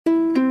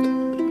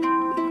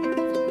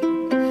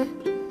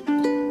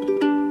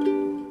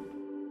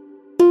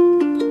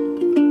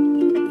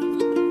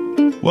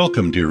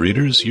Welcome, dear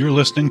readers. You're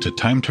listening to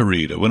Time to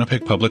Read, a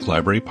Winnipeg Public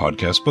Library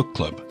podcast book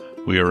club.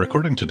 We are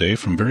recording today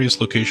from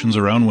various locations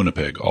around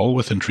Winnipeg, all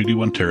within Treaty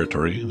 1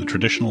 territory, the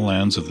traditional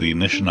lands of the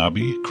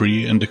Anishinaabe,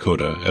 Cree, and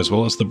Dakota, as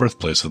well as the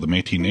birthplace of the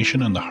Métis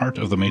Nation and the heart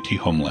of the Métis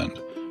homeland.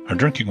 Our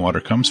drinking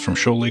water comes from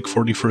Shoal Lake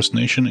 41st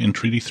Nation in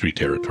Treaty 3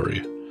 territory.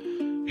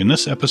 In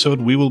this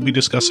episode, we will be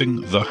discussing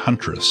The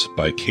Huntress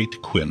by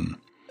Kate Quinn.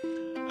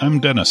 I'm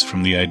Dennis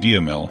from the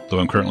Idea Mill, though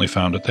I'm currently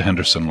found at the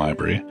Henderson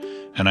Library,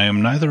 and I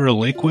am neither a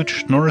lake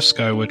witch, nor a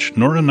sky witch,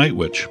 nor a night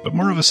witch, but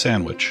more of a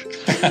sandwich.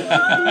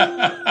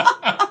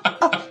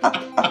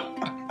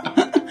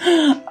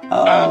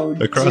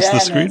 Across the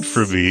screen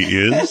for me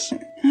is...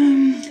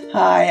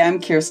 Hi,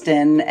 I'm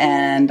Kirsten,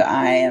 and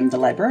I am the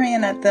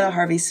librarian at the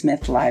Harvey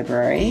Smith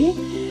Library,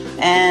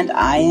 and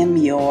I am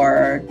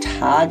your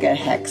Taga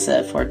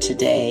Hexa for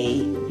today,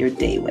 your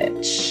day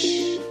witch.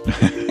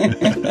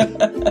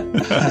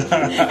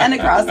 And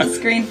across the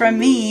screen from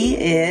me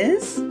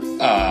is...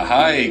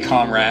 Hi,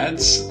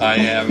 comrades. I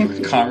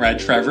am Comrade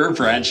Trevor,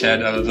 branch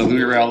head of the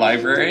Louis Rail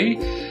Library,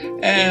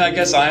 and I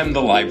guess I am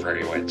the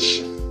library witch.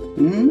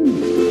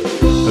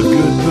 A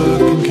good book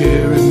can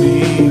carry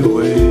me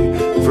away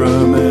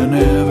from an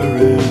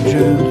average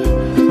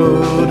and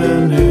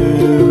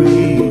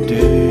ordinary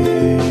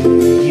day,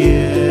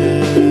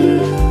 yeah.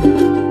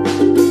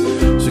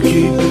 So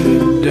keep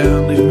it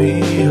down, leave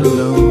me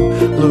alone,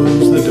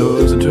 close the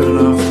doors and turn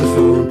off the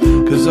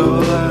phone, 'cause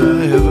all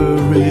I ever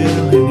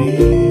really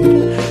need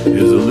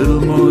is a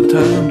little more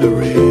time to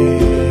read.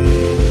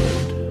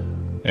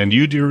 And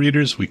you, dear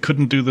readers, we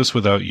couldn't do this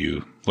without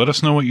you. Let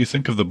us know what you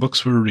think of the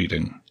books we're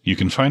reading. You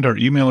can find our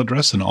email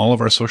address in all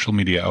of our social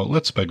media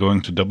outlets by going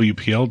to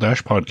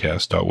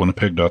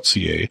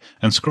wpl-podcast.winnipeg.ca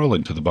and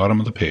scrolling to the bottom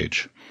of the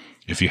page.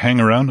 If you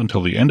hang around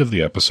until the end of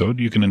the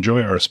episode, you can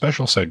enjoy our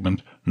special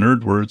segment,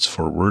 Nerd Words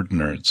for Word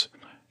Nerds.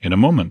 In a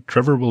moment,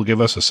 Trevor will give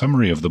us a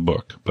summary of the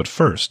book, but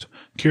first,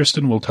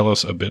 Kirsten will tell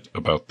us a bit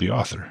about the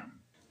author.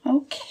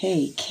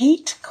 Okay,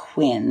 Kate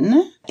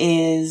Quinn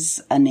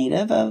is a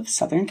native of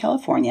Southern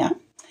California.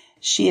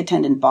 She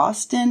attended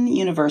Boston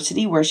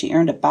University, where she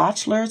earned a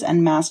bachelor's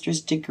and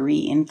master's degree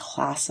in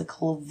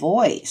classical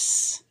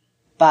voice.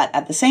 But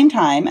at the same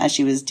time as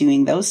she was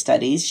doing those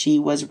studies, she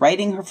was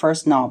writing her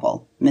first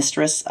novel,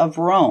 Mistress of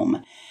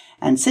Rome.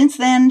 And since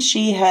then,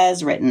 she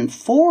has written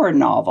 4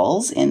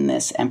 novels in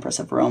this Empress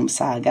of Rome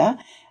saga,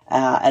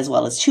 as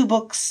well as 2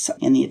 books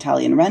in the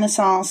Italian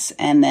Renaissance,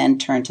 and then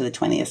turned to the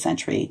 20th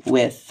century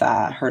with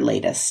her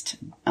latest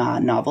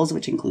novels,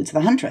 which includes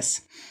The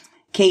Huntress.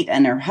 Kate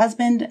and her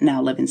husband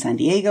now live in San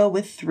Diego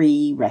with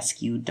 3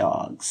 rescue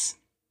dogs.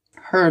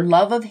 Her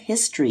love of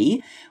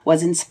history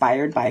was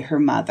inspired by her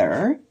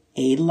mother,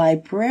 a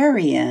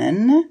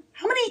librarian.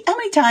 How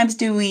many times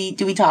do we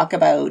talk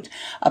about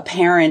a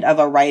parent of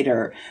a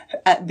writer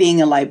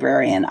being a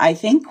librarian? I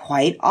think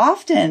quite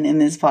often in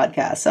this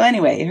podcast. So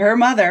anyway, her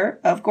mother,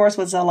 of course,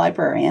 was a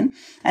librarian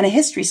and a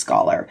history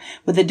scholar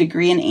with a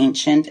degree in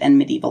ancient and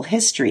medieval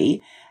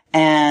history.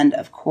 And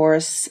of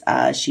course,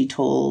 she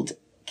told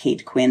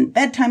Kate Quinn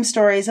bedtime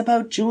stories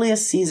about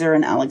Julius Caesar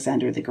and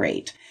Alexander the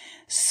Great.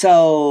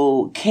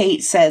 So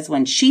Kate says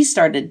when she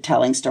started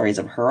telling stories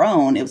of her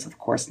own, it was, of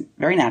course,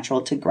 very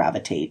natural to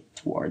gravitate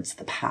towards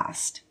the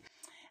past.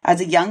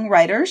 As a young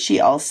writer, she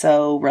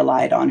also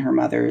relied on her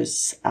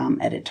mother's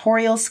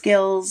editorial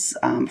skills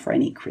for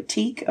any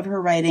critique of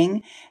her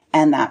writing.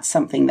 And that's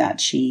something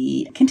that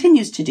she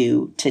continues to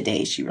do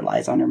today. She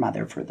relies on her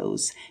mother for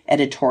those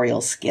editorial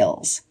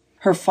skills.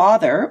 Her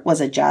father was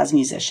a jazz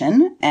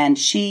musician, and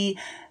she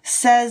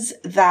says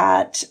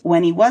that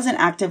when he wasn't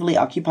actively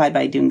occupied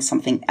by doing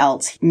something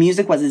else,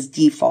 music was his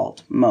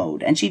default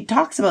mode. And she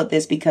talks about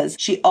this because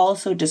she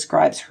also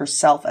describes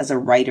herself as a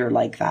writer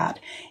like that.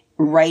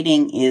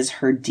 Writing is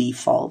her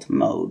default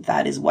mode.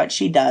 That is what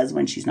she does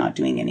when she's not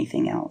doing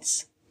anything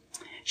else.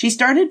 She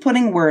started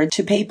putting words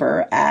to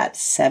paper at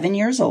 7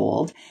 years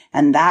old,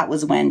 and that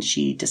was when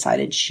she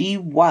decided she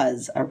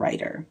was a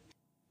writer.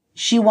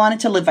 She wanted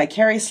to live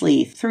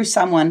vicariously through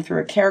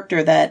a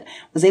character that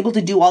was able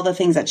to do all the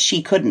things that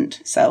she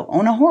couldn't. So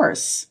own a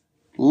horse,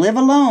 live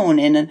alone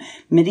in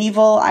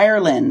medieval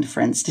Ireland, for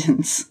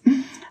instance.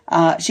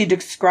 She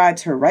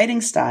describes her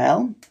writing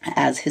style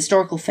as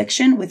historical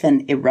fiction with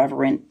an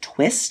irreverent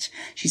twist.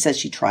 She says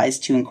she tries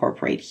to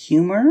incorporate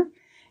humor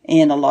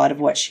in a lot of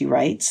what she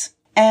writes.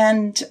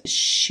 And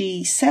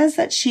she says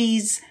that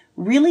she's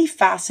really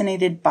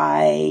fascinated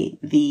by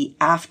the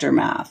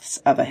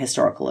aftermaths of a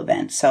historical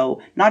event.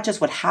 So not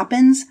just what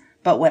happens,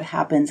 but what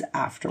happens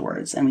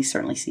afterwards. And we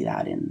certainly see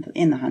that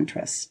in The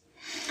Huntress.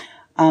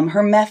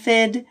 Her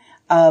method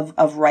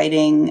of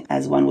writing,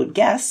 as one would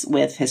guess,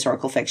 with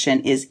historical fiction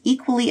is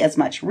equally as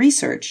much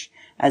research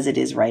as it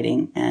is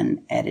writing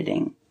and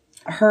editing.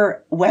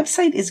 Her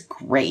website is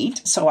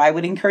great, so I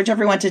would encourage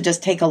everyone to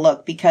just take a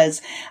look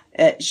because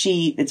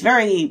It's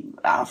very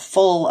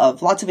full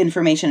of lots of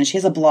information, and she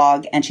has a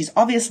blog, and she's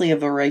obviously a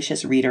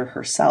voracious reader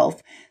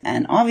herself,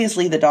 and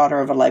obviously the daughter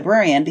of a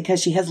librarian,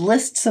 because she has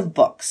lists of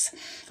books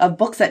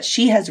that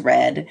she has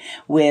read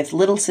with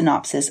little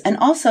synopsis and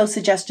also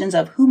suggestions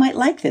of who might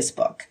like this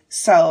book.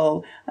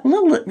 So a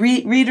little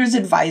reader's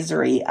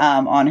advisory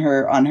on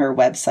her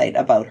website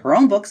about her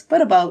own books,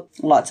 but about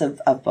lots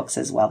of books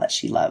as well that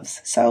she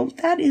loves. So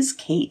that is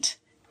Kate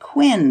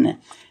Quinn,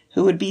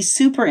 who would be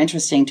super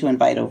interesting to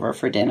invite over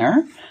for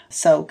dinner.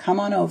 So come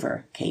on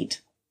over,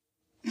 Kate.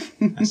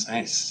 That's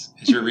nice.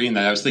 As you're reading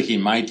that, I was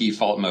thinking my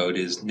default mode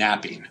is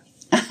napping.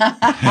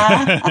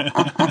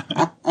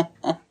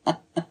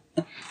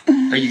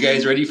 Are you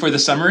guys ready for the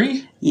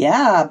summary?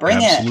 Yeah, bring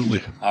it.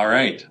 Absolutely. All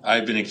right.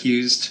 I've been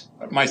accused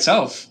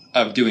myself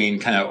of doing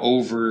kind of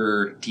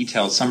over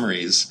detailed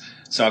summaries,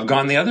 so I've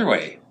gone the other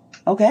way.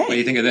 Okay. What do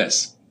you think of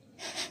this?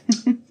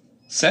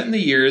 Set in the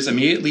years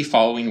immediately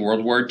following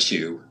World War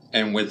II,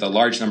 and with a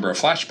large number of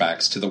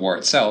flashbacks to the war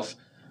itself,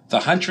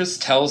 The Huntress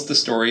tells the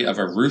story of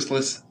a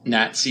ruthless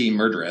Nazi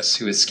murderess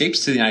who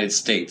escapes to the United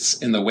States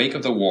in the wake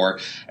of the war,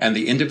 and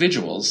the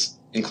individuals,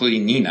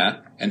 including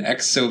Nina, an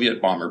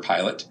ex-Soviet bomber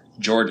pilot,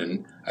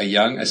 Jordan, a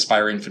young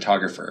aspiring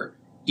photographer,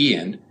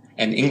 Ian,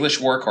 an English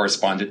war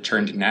correspondent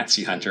turned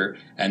Nazi hunter,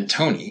 and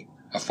Tony,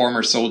 a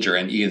former soldier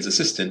and Ian's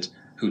assistant,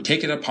 who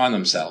take it upon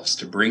themselves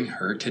to bring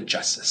her to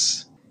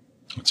justice.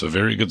 It's a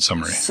very good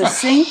summary.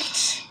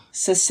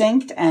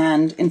 Succinct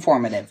and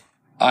informative.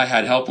 I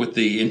had help with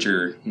the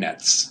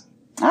internets.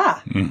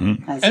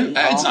 Mm-hmm. And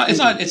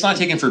it's not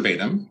taken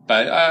verbatim,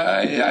 but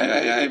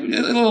a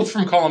little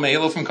from column A, a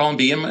little from column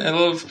B, and a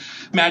little of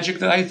magic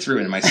that I threw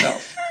in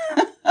myself.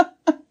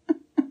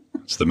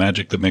 It's the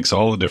magic that makes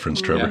all the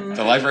difference, Trevor. Yeah,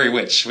 the library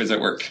witch was at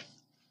work.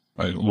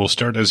 We'll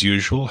start as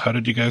usual. How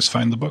did you guys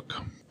find the book?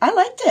 I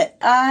liked it.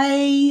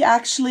 I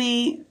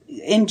actually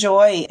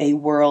enjoy a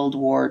World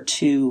War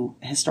II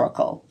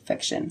historical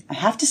fiction. I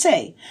have to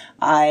say,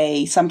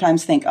 I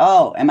sometimes think,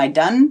 oh, am I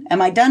done?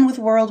 Am I done with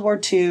World War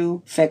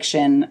II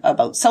fiction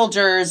about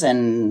soldiers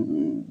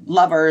and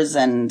lovers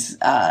and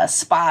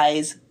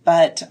spies?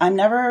 But I'm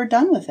never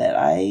done with it.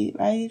 I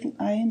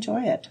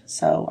enjoy it.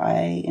 So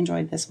I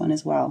enjoyed this one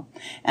as well.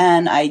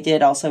 And I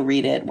did also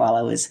read it while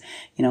I was,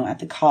 at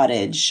the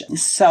cottage.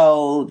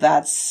 So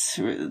that's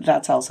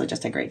also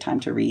just a great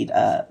time to read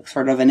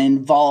sort of an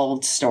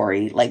involved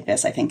story like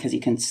this, I think, because you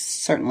can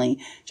certainly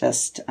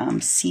just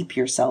seep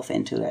yourself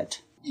into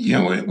it.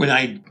 When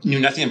I knew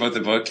nothing about the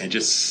book and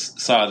just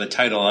saw the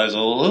title, I was a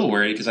little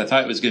worried because I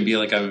thought it was going to be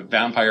like a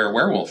vampire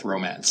werewolf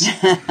romance.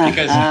 But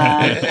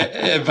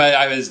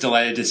I was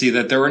delighted to see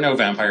that there were no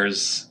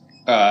vampires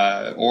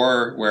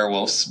or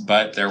werewolves,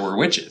 but there were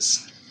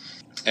witches.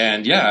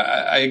 And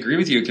yeah, I agree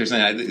with you,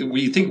 Kirsten.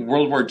 We think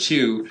World War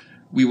II,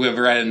 we would have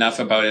read enough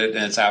about it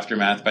and its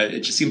aftermath, but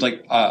it just seems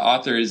like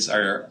authors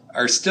are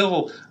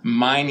still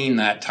mining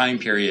that time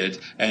period,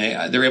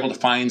 and they're able to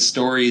find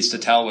stories to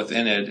tell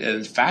within it,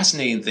 and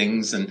fascinating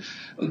things and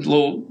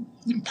little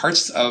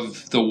parts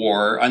of the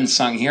war,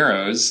 unsung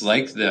heroes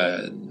like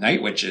the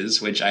Night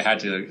Witches, which I had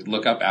to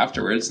look up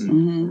afterwards,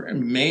 and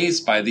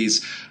amazed by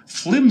these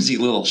flimsy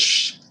little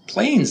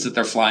planes that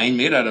they're flying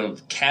made out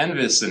of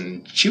canvas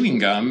and chewing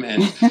gum,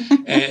 and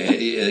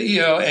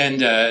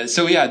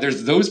so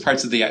there's those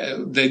parts of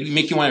that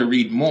make you want to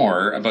read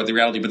more about the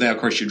reality, but then of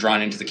course you're drawn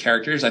into the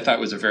characters. I thought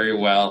it was a very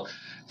well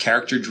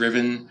character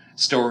driven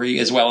story,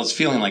 as well as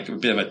feeling like a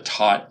bit of a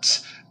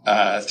taut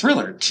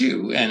thriller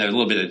too, and a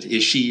little bit of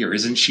is she or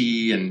isn't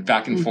she, and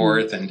back and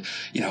forth, and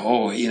it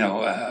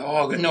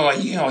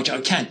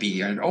can't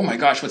be, and oh my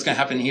gosh, what's going to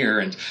happen here,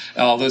 and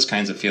all those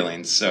kinds of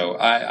feelings. So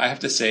I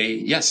have to say,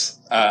 yes,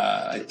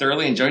 I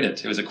thoroughly enjoyed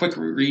it. It was a quick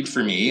read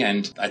for me,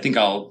 and I think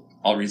I'll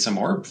read some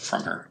more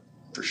from her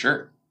for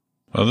sure.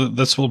 Well,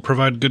 this will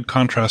provide good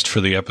contrast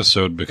for the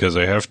episode, because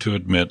I have to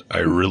admit I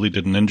really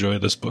didn't enjoy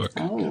this book.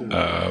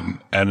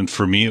 And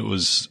for me, it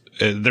was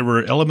there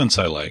were elements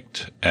I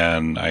liked,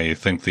 and I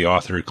think the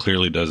author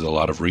clearly does a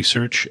lot of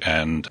research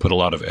and put a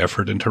lot of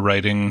effort into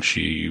writing.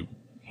 She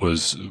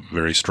was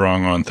very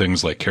strong on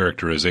things like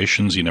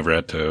characterizations. You never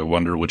had to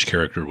wonder which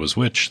character was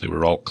which. They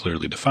were all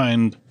clearly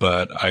defined.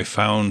 But I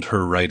found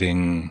her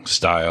writing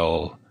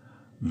style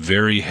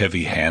very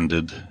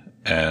heavy-handed,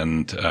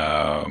 and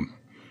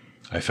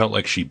I felt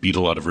like she beat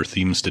a lot of her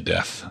themes to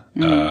death.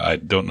 I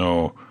don't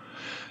know.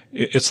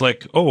 It's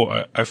like,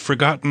 I've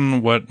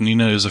forgotten what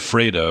Nina is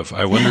afraid of.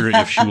 I wonder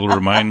if she will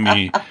remind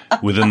me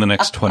within the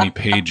next 20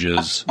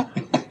 pages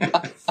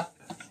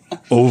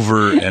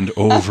over and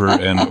over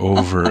and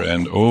over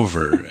and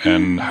over,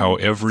 and how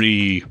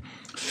every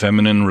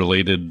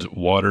feminine-related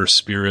water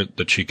spirit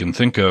that she can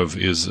think of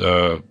is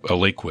a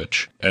lake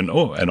witch. And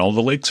all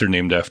the lakes are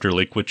named after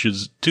lake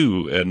witches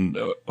too. And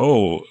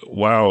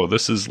wow,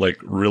 this is like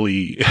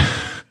really...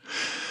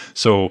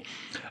 So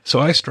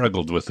I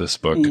struggled with this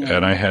book,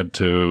 and I had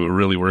to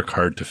really work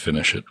hard to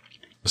finish it.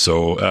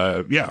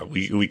 So,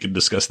 we can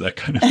discuss that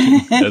kind of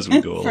thing as we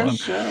go along.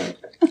 Sure.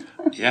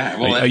 Yeah,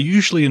 well, I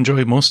usually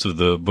enjoy most of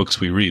the books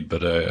we read,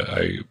 but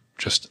I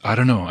I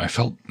don't know, I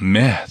felt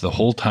meh the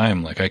whole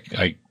time. Like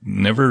I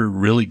never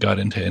really got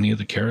into any of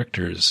the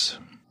characters.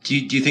 Do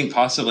you think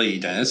possibly,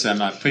 Dennis, I'm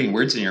not putting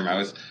words in your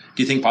mouth,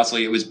 do you think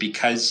possibly it was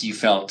because you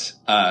felt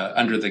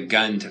under the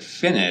gun to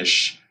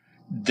finish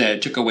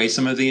that took away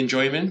some of the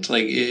enjoyment?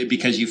 Like,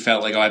 because you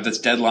felt like, oh, I have this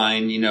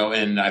deadline,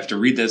 and I have to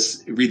read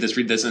this,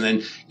 and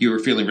then you were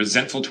feeling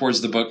resentful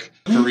towards the book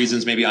for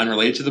reasons maybe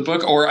unrelated to the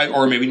book,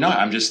 or maybe not.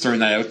 I'm just throwing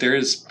that out there.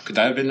 Could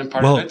that have been a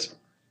part of it?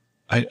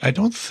 I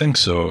don't think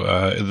so.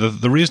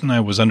 The reason I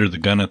was under the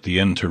gun at the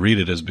end to read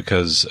it is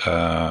because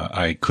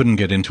I couldn't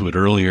get into it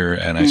earlier,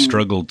 and I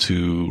struggled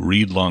to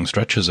read long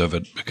stretches of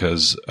it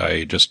because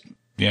I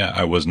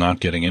was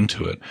not getting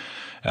into it.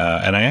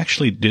 And I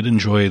actually did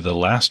enjoy the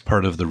last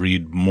part of the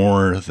read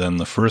more than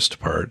the first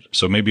part.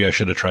 So maybe I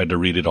should have tried to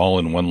read it all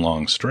in one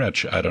long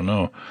stretch. I don't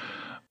know.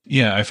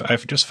 Yeah,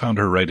 I've just found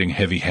her writing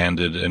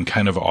heavy-handed and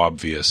kind of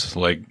obvious.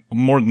 Like,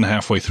 more than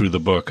halfway through the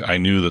book, I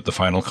knew that the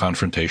final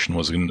confrontation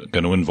was going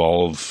to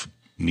involve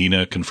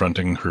Nina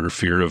confronting her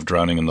fear of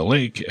drowning in the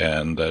lake,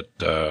 and that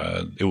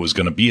it was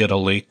going to be at a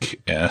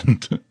lake,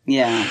 and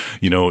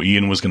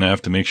Ian was going to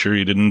have to make sure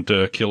he didn't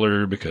kill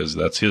her because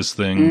that's his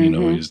thing.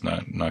 He's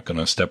not going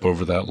to step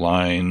over that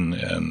line,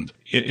 and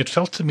it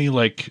felt to me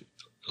like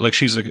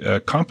she's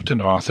a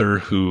competent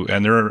author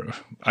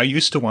I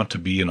used to want to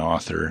be an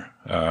author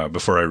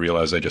before I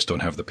realized I just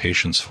don't have the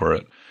patience for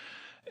it.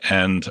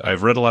 And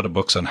I've read a lot of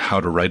books on how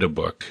to write a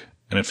book.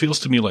 And it feels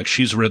to me like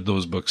she's read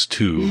those books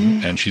too.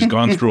 And she's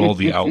gone through all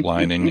the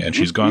outlining, and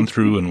she's gone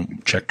through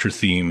and checked her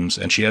themes,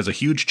 and she has a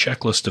huge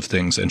checklist of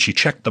things, and she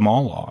checked them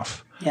all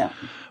off. Yeah.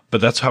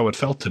 But that's how it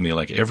felt to me.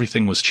 Like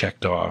everything was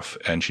checked off,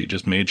 and she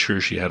just made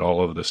sure she had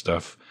all of the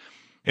stuff.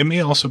 It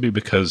may also be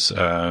because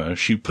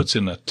she puts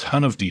in a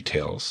ton of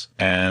details,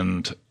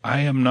 and I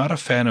am not a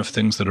fan of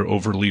things that are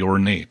overly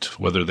ornate,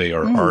 whether they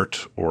are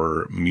art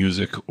or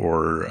music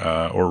or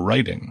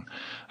writing.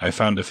 I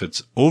found if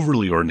it's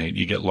overly ornate,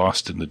 you get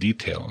lost in the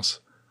details.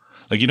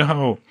 Like,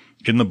 how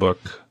in the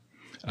book,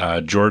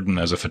 Jordan,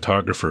 as a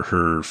photographer,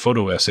 her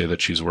photo essay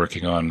that she's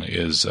working on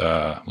is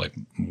like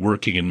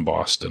working in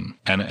Boston.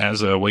 And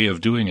as a way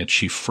of doing it,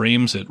 she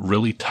frames it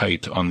really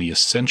tight on the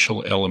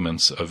essential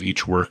elements of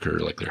each worker,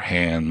 like their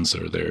hands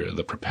or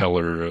the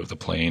propeller of the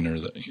plane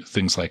or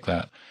things like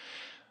that.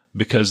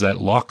 Because that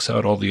locks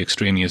out all the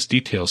extraneous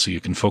details so you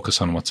can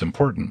focus on what's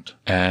important.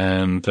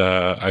 And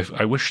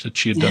I wish that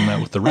she had done that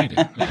with the writing.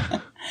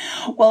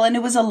 Well, and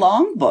it was a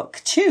long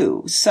book,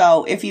 too.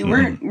 So if you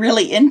weren't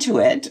really into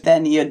it,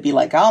 then you'd be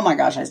like, oh, my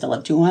gosh, I still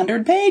have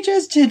 200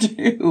 pages to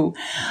do.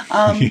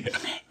 And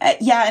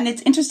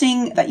it's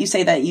interesting that you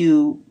say that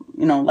you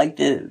like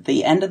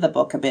the end of the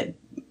book a bit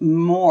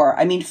more.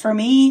 I mean, for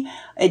me,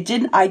 I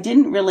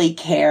didn't really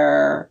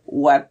care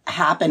what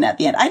happened at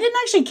the end. I didn't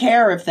actually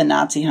care if the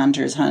Nazi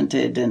hunters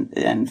hunted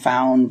and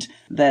found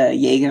the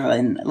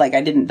Jägerin. Like,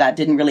 that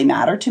didn't really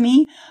matter to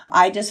me.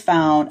 I just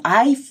found,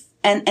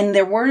 and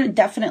there were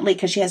definitely,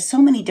 because she has so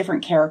many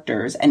different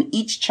characters, and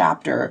each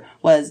chapter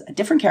was a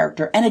different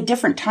character and a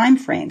different time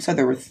frame. So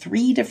there were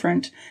 3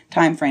 different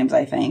time frames,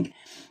 I think.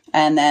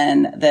 And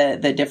then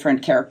the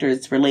different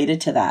characters related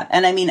to that.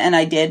 And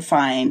I did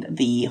find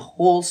the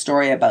whole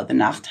story about the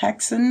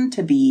Nachthexen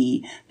to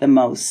be the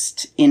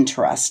most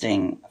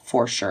interesting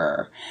for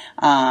sure.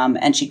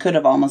 And she could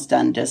have almost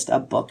done just a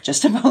book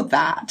just about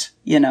that,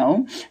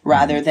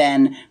 rather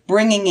than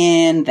bringing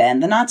in then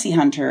the Nazi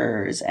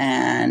hunters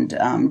and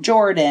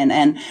Jordan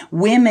and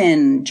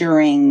women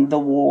during the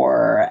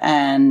war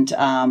and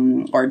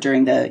or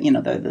during the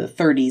the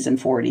 30s and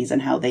 40s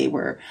and how they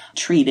were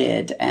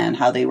treated and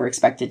how they were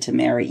expected to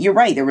marry. You're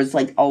right, there was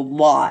like a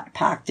lot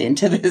packed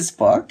into this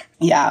book.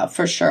 Yeah,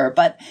 for sure.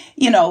 But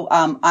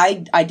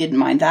I didn't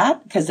mind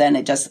that, because then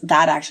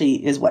that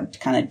actually is what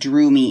kind of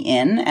drew me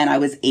in, and I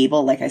was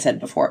able, like I said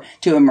before,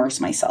 to immerse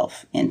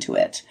myself into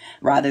it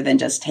rather than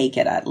just take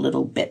it at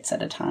little bits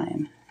at a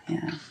time.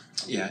 Yeah.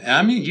 Yeah.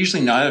 I'm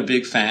usually not a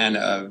big fan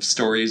of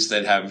stories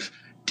that have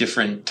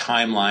different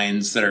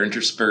timelines that are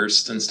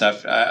interspersed and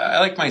stuff. I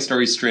like my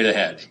stories straight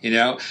ahead,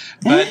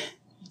 but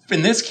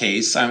in this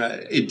case,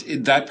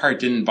 that part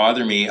didn't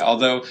bother me.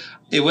 Although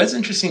it was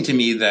interesting to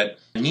me that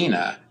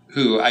Nina,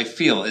 who I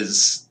feel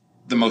is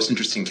the most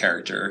interesting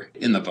character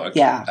in the book.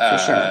 Yeah, for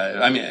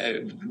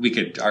sure. We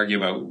could argue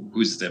about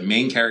who's the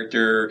main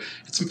character.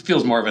 It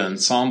feels more of an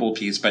ensemble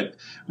piece, but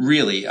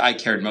really I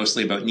cared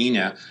mostly about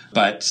Nina.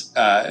 But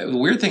the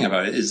weird thing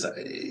about it is,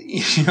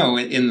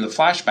 in the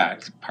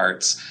flashback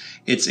parts,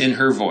 it's in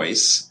her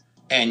voice.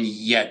 And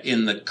yet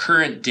in the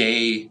current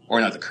day,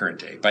 or not the current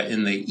day, but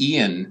in the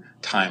Ian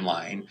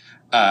timeline,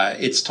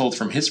 it's told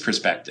from his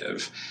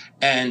perspective.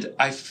 And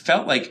I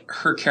felt like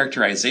her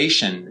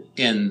characterization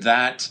in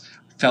that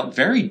felt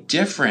very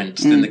different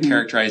than the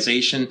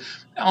characterization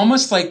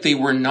almost like they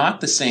were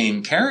not the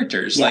same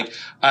characters. Yeah. Like,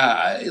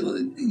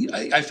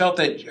 I felt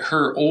that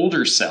her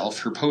older self,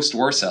 her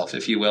post-war self,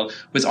 if you will,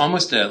 was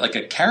almost like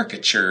a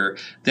caricature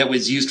that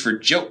was used for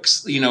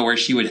jokes, where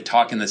she would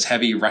talk in this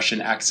heavy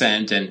Russian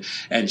accent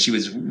and she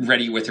was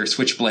ready with her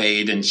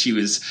switchblade. And she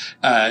was,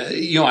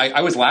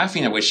 I was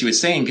laughing at what she was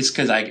saying just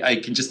because I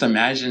could just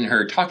imagine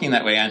her talking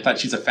that way. I thought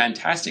she's a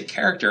fantastic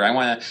character. I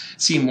want to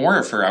see more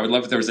of her. I would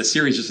love if there was a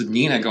series just with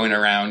Nina going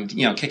around,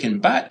 kicking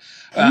butt.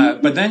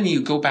 But then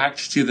you go back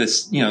to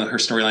this, her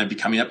storyline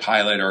becoming a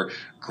pilot or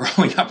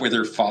growing up with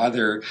her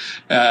father.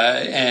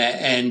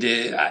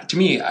 To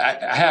me,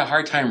 I had a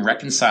hard time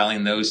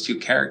reconciling those two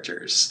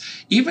characters,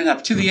 even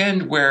up to the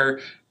end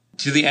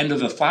of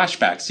the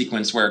flashback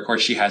sequence where, of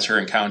course, she has her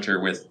encounter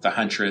with the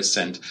Huntress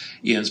and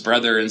Ian's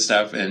brother and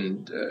stuff.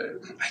 And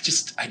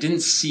I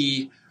didn't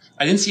see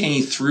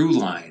any through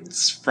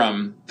lines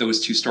from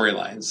those two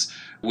storylines,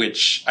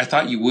 which I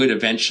thought you would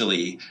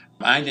eventually.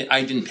 I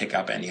didn't pick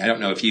up any. I don't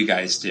know if you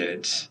guys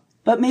did.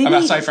 But maybe,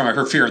 aside from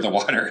her fear of the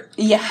water.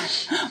 Yeah.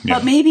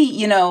 But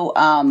maybe,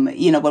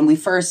 when we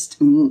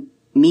first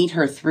meet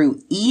her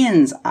through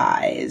Ian's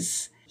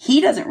eyes, he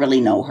doesn't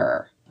really know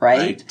her.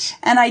 Right?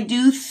 And I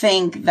do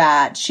think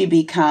that she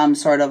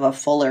becomes sort of a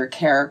fuller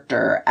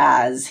character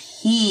as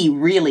he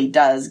really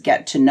does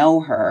get to know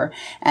her,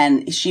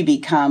 and she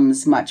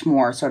becomes much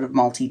more sort of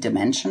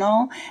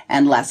multidimensional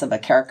and less of a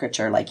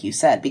caricature, like you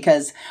said,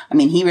 because,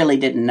 he really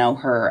didn't know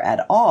her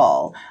at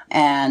all.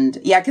 And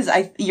yeah,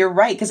 you're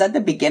right, because at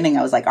the beginning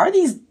I was like, are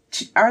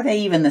they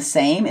even the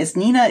same? Is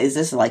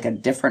this like a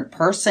different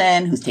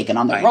person who's taken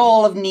on the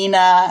role of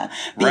Nina?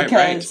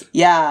 Because, right.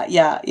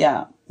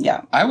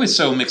 Yeah. I was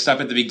so mixed up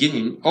at the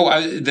beginning.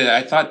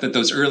 I thought that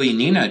those early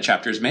Nina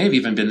chapters may have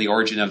even been the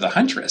origin of the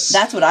Huntress.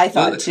 That's what I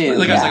thought too. I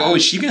was like,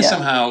 is she going to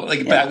somehow,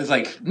 but I was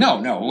like,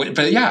 no.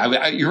 But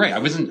yeah, you're right. I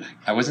wasn't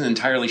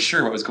entirely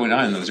sure what was going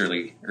on in those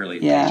early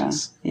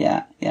pages.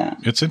 Yeah.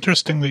 It's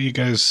interesting that you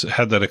guys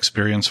had that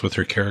experience with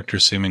her character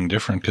seeming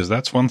different, because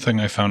that's one thing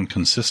I found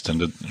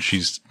consistent.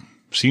 She's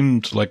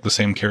seemed like the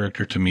same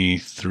character to me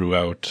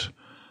throughout,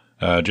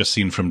 just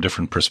seen from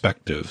different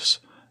perspectives.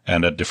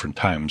 And at different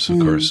times, of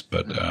course.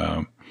 But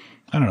I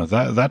don't know,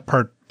 that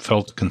part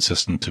felt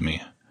consistent to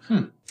me.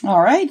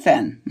 All right,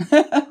 then.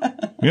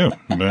 Yeah.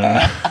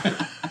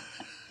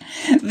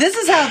 This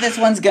is how this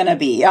one's going to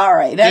be. All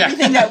right.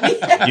 Everything that we...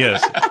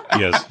 Yes.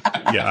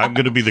 Yeah, I'm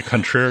going to be the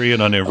contrarian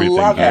on everything.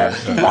 Love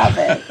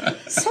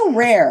it. So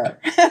rare.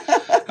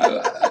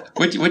 How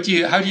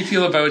do you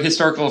feel about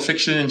historical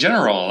fiction in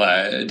general,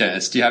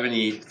 Dennis? Do you have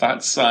any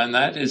thoughts on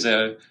that as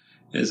a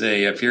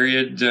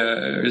period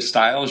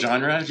style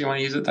genre, if you want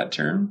to use that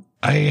term?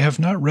 I have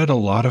not read a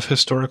lot of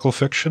historical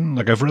fiction.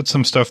 Like, I've read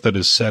some stuff that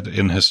is set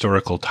in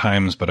historical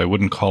times, but I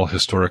wouldn't call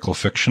historical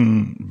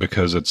fiction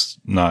because it's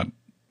not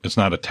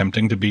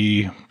attempting to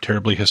be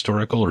terribly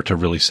historical or to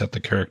really set the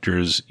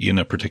characters in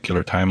a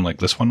particular time like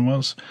this one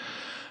was.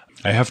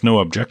 I have no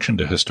objection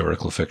to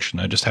historical fiction.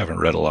 I just haven't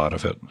read a lot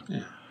of it.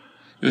 Yeah.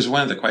 It was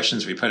one of the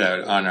questions we put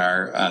out on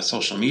our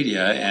social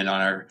media and on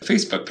our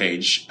Facebook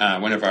page.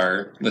 One of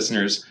our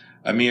listeners,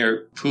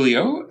 Amir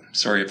Pulio,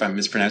 sorry if I'm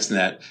mispronouncing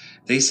that,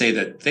 they say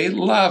that they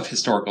love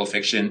historical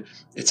fiction.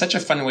 It's such a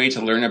fun way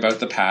to learn about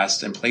the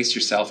past and place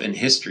yourself in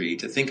history,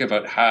 to think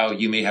about how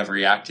you may have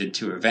reacted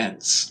to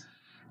events.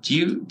 Do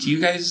you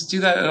guys do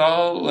that at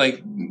all?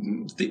 Like,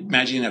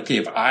 imagine, okay,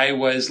 if I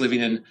was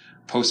living in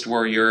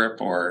post-war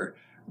Europe or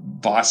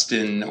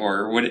Boston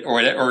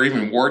or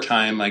even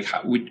wartime, like,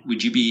 how,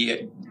 would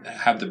you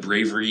have the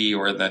bravery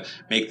or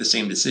make the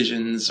same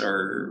decisions,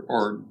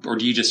 or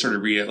do you just sort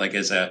of read it like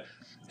as a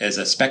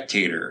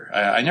spectator?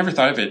 I never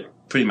thought of it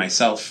putting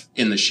myself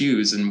in the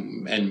shoes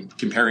and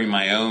comparing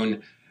my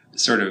own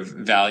sort of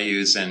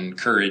values and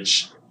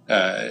courage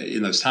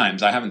in those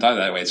times. I haven't thought of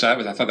that way. So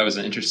I thought that was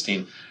an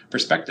interesting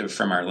perspective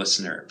from our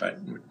listener. But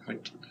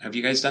have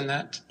you guys done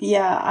that?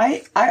 Yeah,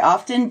 I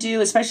often do,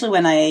 especially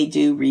when I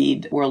do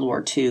read World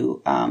War II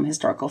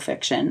historical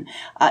fiction,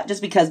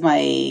 just because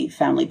my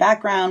family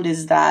background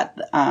is that,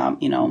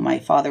 my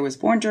father was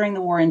born during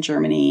the war in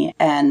Germany.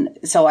 And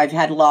so I've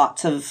had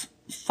lots of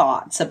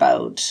thoughts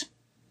about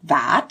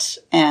that,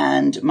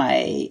 and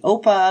my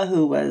Opa,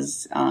 who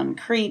was on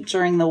Crete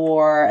during the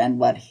war, and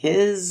what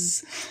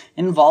his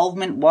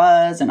involvement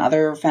was, and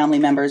other family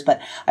members.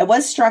 But I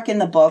was struck in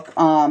the book,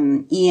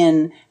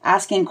 Ian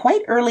asking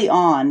quite early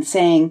on,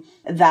 saying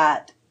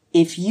that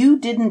if you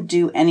didn't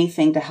do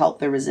anything to help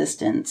the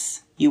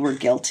resistance, you were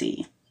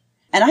guilty.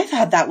 And I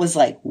thought that was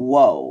like,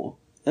 whoa,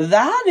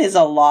 that is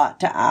a lot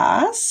to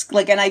ask.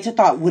 Like, and I just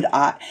thought, would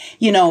I,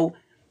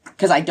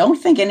 because I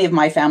don't think any of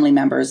my family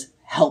members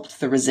helped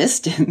the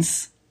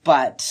resistance,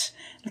 but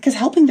because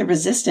helping the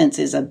resistance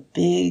is a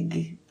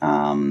big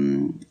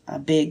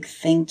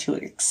thing to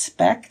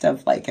expect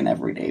of like an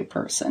everyday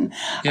person.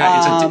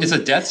 Yeah, it's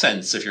a death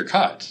sentence if you're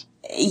caught.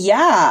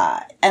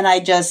 Yeah, and I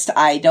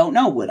don't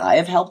know. Would I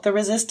have helped the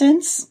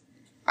resistance?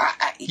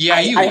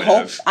 You would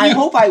have. I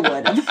hope I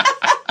would have.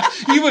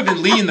 You would have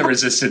been leading the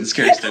resistance,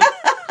 Kirsten.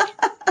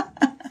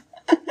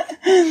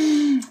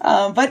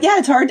 But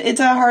yeah, it's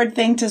a hard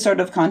thing to sort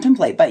of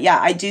contemplate. But yeah,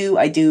 I do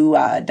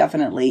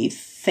definitely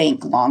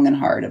think long and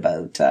hard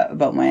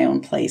about my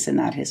own place in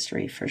that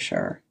history for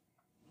sure.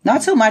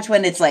 Not so much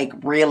when it's like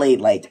really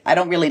like, I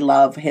don't really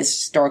love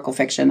historical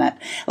fiction that,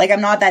 like,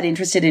 I'm not that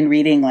interested in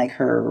reading like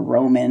her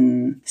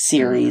Roman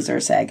series or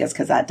sagas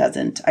because that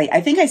doesn't, I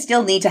think I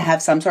still need to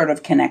have some sort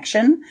of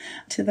connection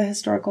to the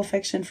historical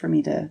fiction for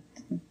me to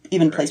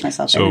even place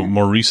myself in it. So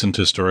more recent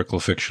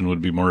historical fiction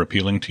would be more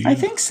appealing to you? I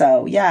think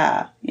so.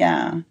 Yeah.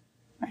 Yeah.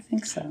 I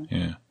think so.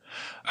 Yeah.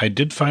 I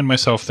did find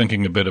myself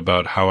thinking a bit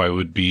about how I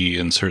would be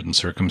in certain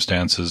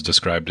circumstances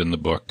described in the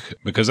book,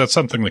 because that's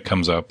something that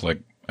comes up.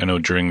 Like, I know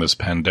during this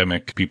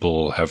pandemic,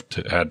 people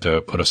had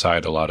to put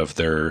aside a lot of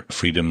their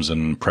freedoms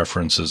and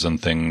preferences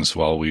and things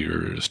while we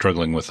were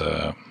struggling with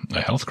a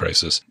health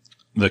crisis.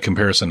 The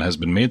comparison has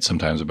been made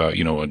sometimes about,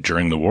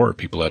 during the war,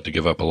 people had to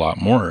give up a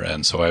lot more.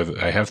 And so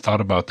I have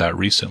thought about that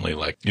recently.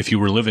 Like, if you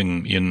were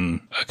living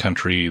in a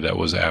country that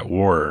was at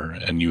war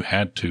and you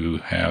had to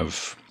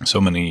have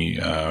so many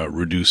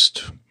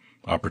reduced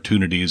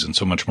opportunities and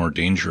so much more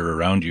danger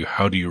around you,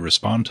 how do you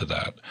respond to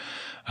that?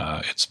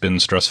 It's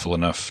been stressful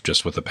enough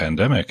just with the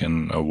pandemic,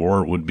 and a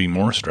war would be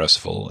more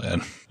stressful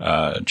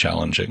and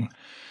challenging.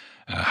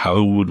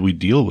 How would we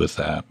deal with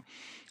that?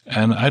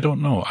 And I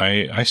don't know.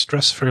 I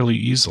stress fairly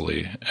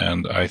easily,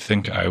 and I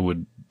think I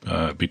would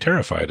be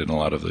terrified in a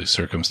lot of the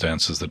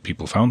circumstances that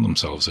people found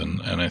themselves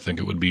in, and I think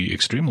it would be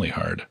extremely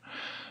hard.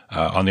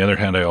 On the other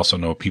hand, I also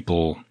know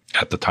people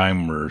at the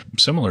time were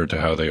similar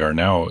to how they are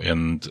now,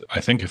 and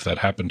I think if that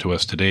happened to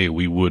us today,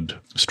 we would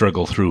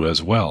struggle through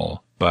as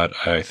well, but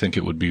I think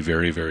it would be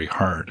very, very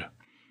hard.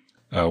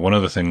 One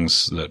of the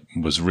things that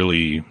was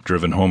really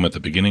driven home at the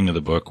beginning of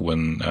the book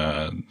when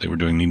they were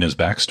doing Nina's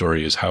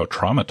backstory is how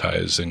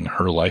traumatizing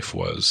her life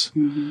was.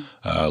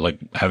 Mm-hmm. Like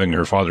having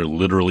her father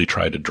literally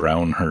try to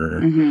drown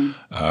her,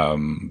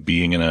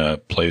 being in a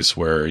place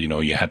where,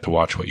 you had to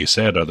watch what you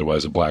said,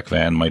 otherwise a black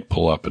van might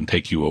pull up and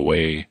take you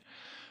away.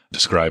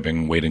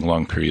 Describing waiting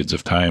long periods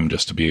of time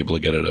just to be able to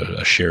get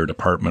a shared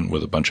apartment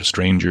with a bunch of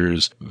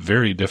strangers.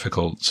 Very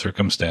difficult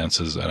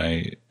circumstances,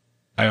 and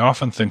I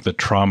often think that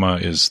trauma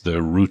is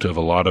the root of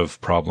a lot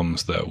of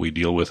problems that we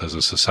deal with as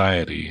a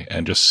society,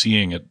 and just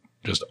seeing it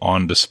just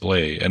on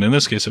display. And in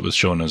this case, it was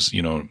shown as,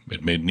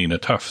 it made Nina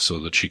tough so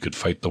that she could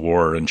fight the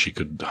war and she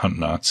could hunt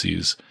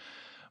Nazis.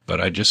 But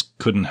I just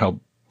couldn't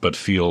help but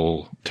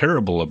feel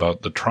terrible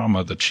about the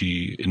trauma that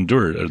she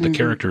endured, or the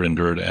character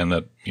endured, and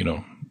that,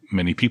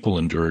 many people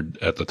endured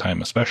at the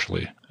time,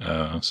 especially.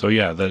 So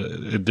yeah,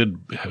 it did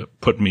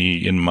put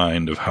me in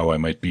mind of how I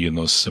might be in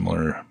those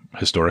similar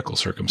historical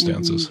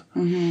circumstances.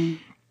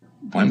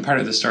 One part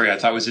of the story I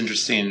thought was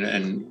interesting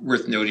and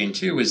worth noting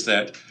too is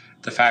that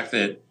the fact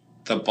that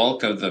the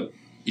bulk of the,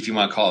 if you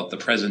want to call it the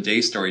present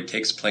day story,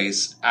 takes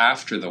place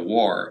after the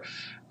war,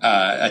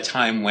 a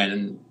time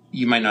when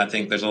you might not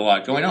think there's a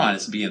lot going on.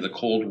 It's the beginning of the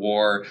Cold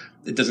War.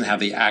 It doesn't have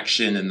the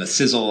action and the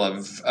sizzle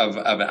of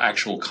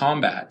actual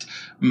combat.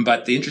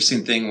 But the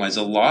interesting thing was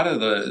a lot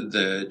of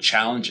the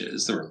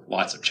challenges, there were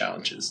lots of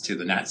challenges to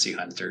the Nazi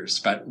hunters,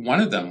 but one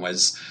of them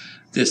was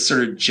this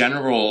sort of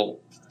general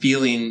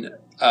feeling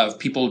of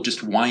people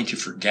just wanting to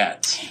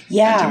forget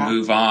and to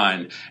move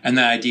on. And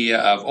the idea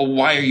of,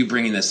 why are you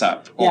bringing this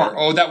up?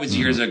 Or, that was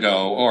years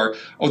ago. Or,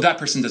 that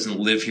person doesn't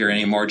live here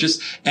anymore.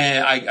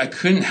 And I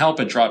couldn't help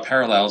but draw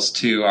parallels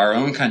to our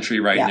own country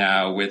right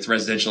now with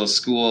residential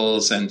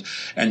schools and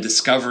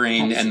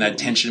discovering and that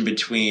tension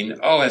between,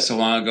 that's so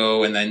long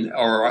ago. And then,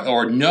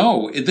 or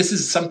no, this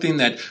is something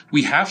that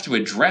we have to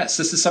address.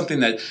 This is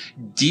something that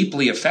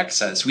deeply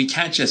affects us. We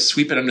can't just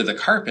sweep it under the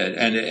carpet.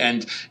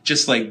 And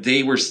just like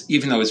they were,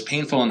 even though it was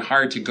painful and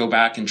hard to go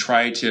back and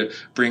try to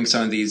bring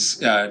some of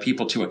these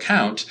people to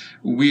account,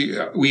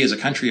 we as a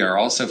country are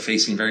also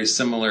facing very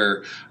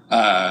similar.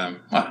 I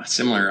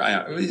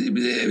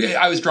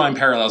was drawing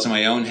parallels in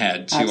my own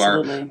head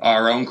to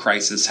our own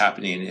crisis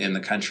happening in the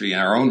country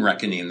and our own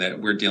reckoning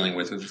that we're dealing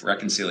with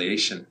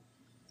reconciliation.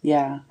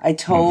 Yeah, I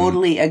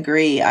totally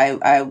agree.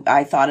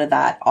 I thought of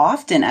that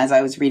often as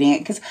I was reading it,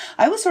 because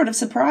I was sort of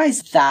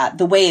surprised that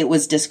the way it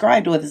was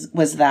described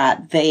was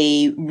that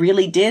they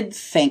really did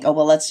think,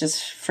 let's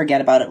just forget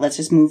about it. Let's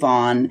just move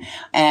on.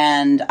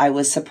 And I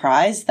was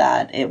surprised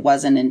that it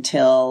wasn't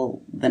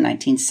until the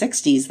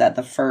 1960s that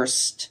the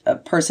first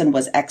person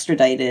was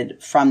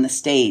extradited from the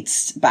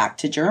States back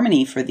to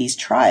Germany for these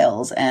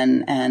trials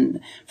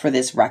and for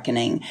this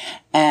reckoning.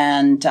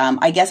 And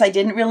I guess I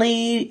didn't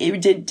really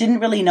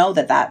know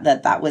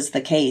that was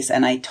the case.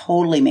 And I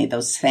totally made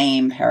those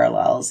same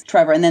parallels,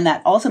 Trevor. And then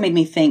that also made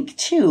me think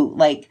too,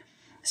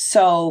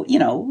 so,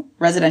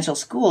 residential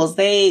schools,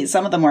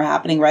 some of them were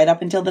happening right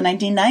up until the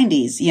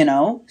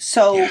 1990s,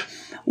 So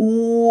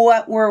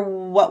what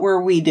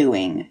were we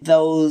doing?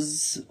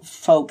 Those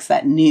folks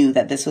that knew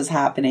that this was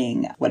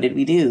happening, what did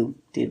we do?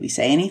 Did we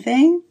say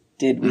anything?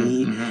 Did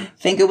we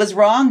think it was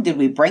wrong? Did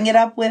we bring it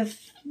up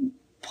with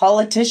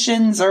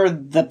politicians or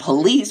the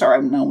police, or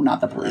no,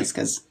 not the police,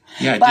 because...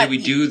 Yeah, did we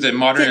do the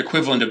modern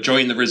equivalent of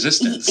join the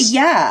resistance?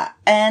 Yeah,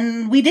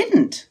 and we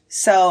didn't.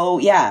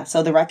 So,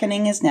 so the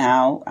reckoning is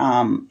now,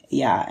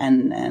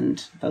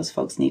 and those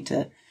folks need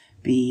to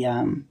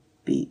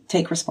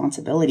take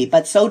responsibility.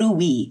 But so do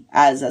we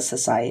as a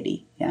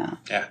society, yeah.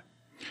 Yeah.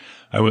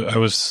 I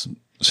was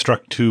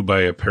struck, too,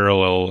 by a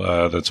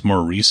parallel that's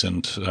more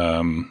recent,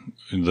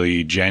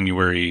 the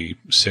January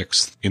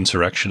 6th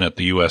insurrection at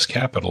the U.S.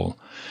 Capitol,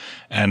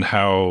 and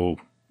how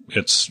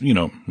it's,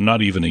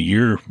 not even a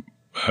year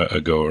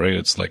ago, right?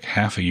 It's like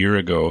half a year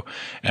ago.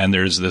 And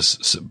there's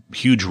this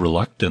huge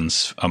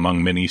reluctance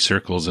among many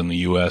circles in the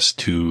U.S.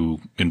 to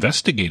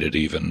investigate it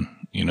even,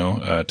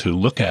 to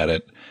look at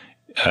it,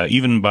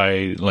 even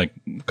by like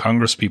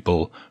Congress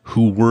people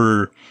who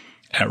were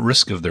at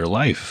risk of their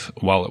life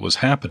while it was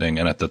happening.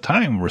 And at the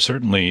time, we're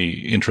certainly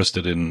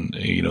interested in,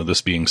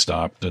 this being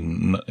stopped.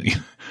 And,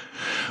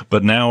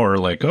 but now we're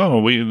like, oh,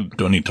 we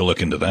don't need to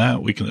look into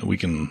that. We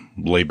can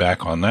lay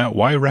back on that.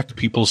 Why wreck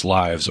people's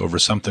lives over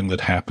something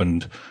that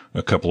happened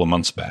a couple of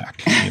months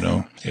back?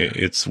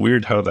 It's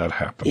weird how that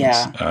happens.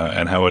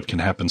 And how it can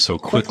happen so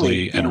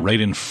quickly and right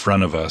in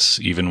front of us,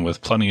 even with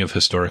plenty of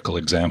historical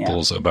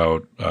examples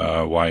about,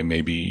 why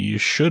maybe you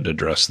should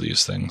address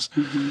these things.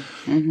 Mm-hmm.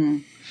 Mm-hmm.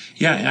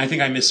 Yeah, and I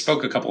think I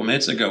misspoke a couple of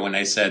minutes ago when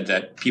I said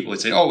that people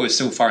would say, oh, it was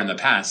so far in the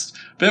past.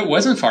 But it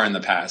wasn't far in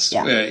the past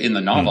in the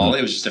novel. Mm-hmm.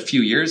 It was just a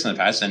few years in the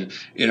past. And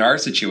in our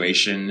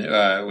situation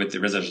with the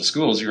residential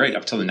schools, you're right,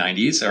 up till the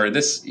 90s, or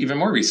this even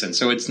more recent.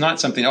 So it's not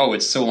something,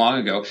 it's so long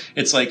ago.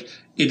 It's like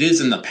it is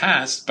in the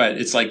past, but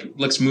it's like,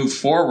 let's move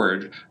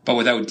forward, but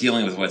without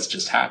dealing with what's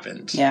just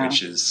happened,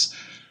 which is,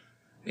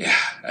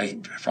 I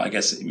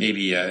guess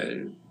maybe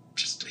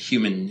just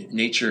human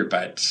nature,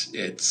 but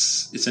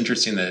it's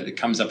interesting that it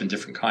comes up in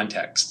different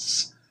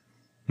contexts.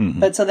 Mm-hmm.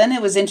 But so then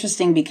it was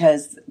interesting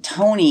because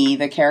Tony,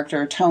 the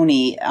character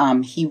Tony,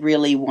 he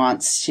really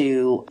wants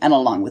to, and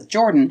along with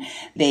Jordan,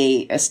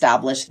 they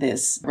establish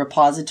this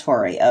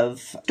repository of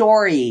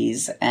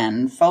stories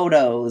and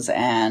photos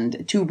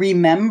and to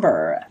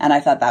remember. And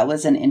I thought that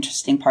was an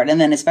interesting part. And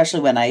then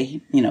especially when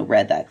I,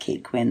 read that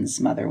Kate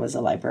Quinn's mother was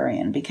a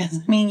librarian, because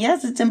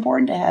yes, it's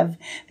important to have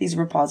these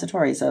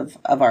repositories of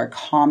our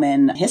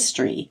common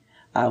history.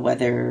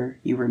 Whether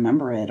you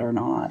remember it or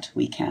not,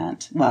 we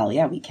can't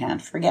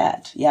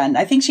forget. Yeah. And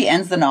I think she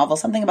ends the novel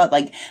something about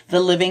like the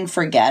living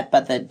forget,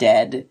 but the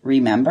dead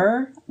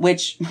remember,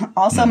 which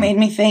also made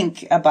me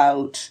think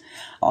about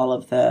all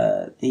of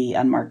the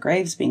unmarked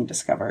graves being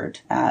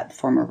discovered at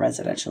former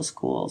residential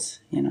schools,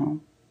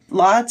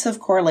 Lots of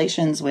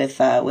correlations with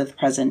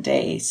present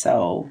day.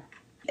 So,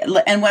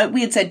 and what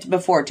we had said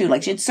before too,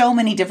 like she had so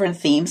many different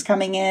themes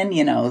coming in,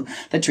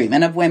 the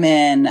treatment of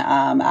women,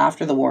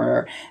 after the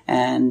war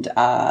and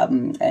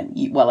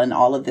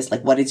all of this,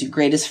 like what is your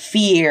greatest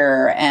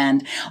fear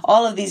and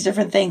all of these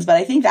different things. But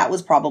I think that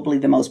was probably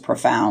the most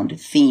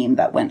profound theme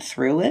that went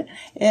through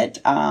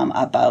it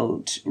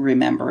about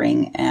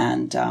remembering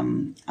and,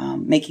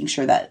 making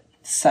sure that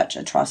such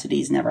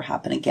atrocities never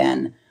happen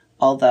again.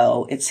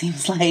 Although it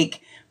seems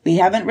like we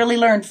haven't really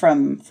learned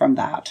from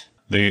that.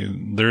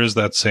 There is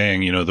that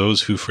saying,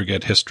 those who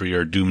forget history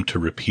are doomed to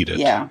repeat it.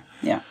 Yeah.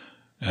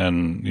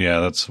 And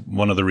that's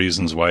one of the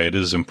reasons why it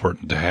is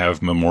important to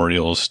have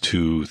memorials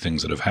to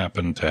things that have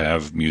happened, to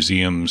have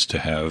museums, to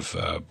have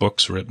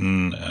books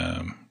written,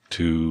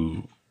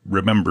 to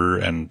remember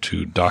and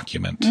to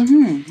document.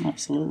 Mm-hmm.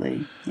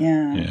 Absolutely.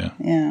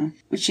 Yeah.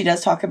 But she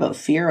does talk about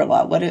fear a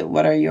lot.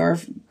 What are your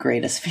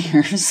greatest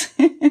fears?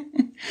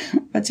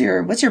 What's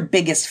your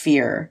biggest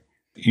fear?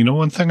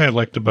 One thing I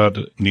liked about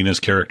Nina's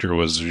character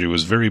was she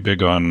was very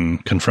big on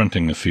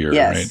confronting the fear,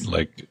 right?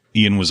 Like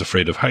Ian was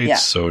afraid of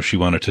heights, so she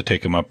wanted to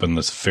take him up in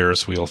this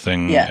Ferris wheel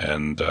thing,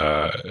 and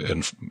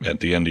at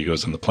the end he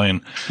goes in the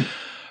plane.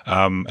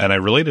 And I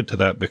related to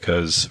that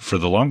because for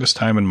the longest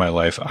time in my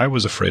life, I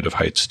was afraid of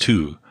heights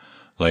too.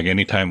 Like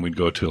anytime we'd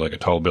go to like a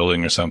tall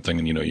building or something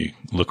and, you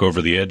look over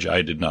the edge,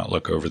 I did not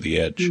look over the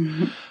edge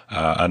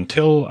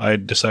until I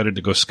decided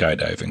to go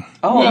skydiving.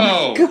 Oh,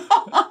 my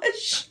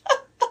gosh.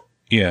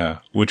 Yeah,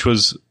 which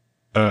was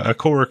a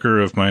coworker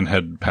of mine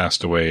had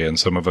passed away and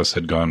some of us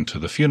had gone to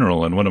the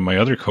funeral. And one of my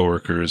other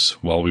coworkers,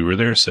 while we were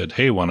there, said,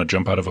 "Hey, want to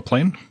jump out of a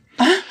plane?"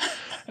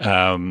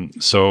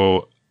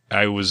 So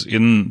I was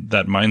in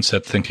that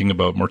mindset thinking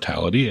about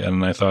mortality.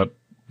 And I thought,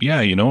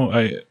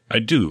 I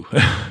do.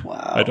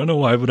 Wow. I don't know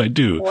why, but I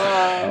do.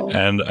 Wow.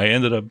 And I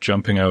ended up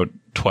jumping out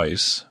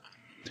twice.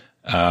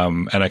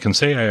 And I can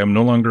say I am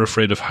no longer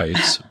afraid of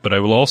heights, but I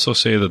will also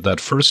say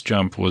that first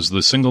jump was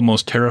the single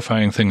most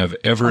terrifying thing I've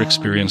ever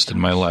experienced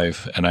in my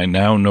life. And I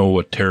now know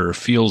what terror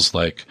feels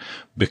like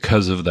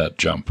because of that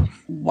jump.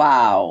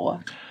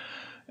 Wow.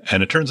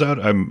 And it turns out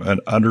I'm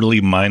an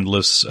utterly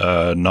mindless,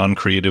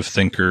 non-creative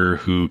thinker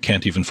who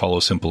can't even follow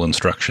simple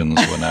instructions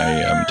when I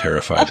am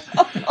terrified.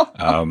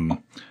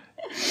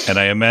 And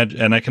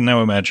I can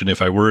now imagine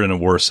if I were in a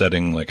war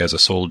setting, like as a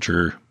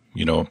soldier,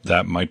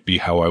 that might be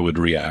how I would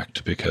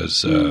react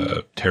because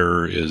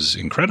terror is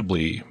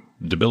incredibly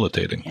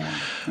debilitating.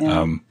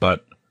 Yeah.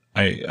 But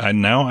I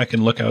now I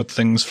can look out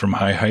things from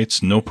high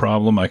heights, no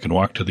problem. I can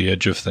walk to the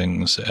edge of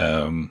things.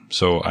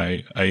 So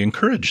I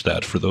encourage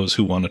that for those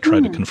who want to try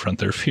to confront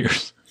their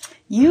fears.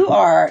 You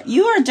are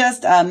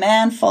just a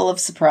man full of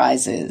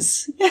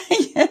surprises.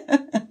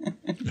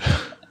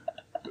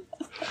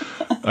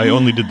 I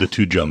only did the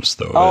 2 jumps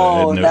though.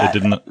 Oh, it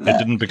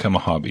didn't become a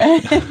hobby.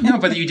 No,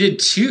 but you did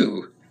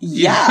 2.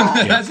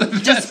 Yeah.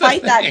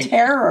 Despite that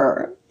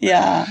terror.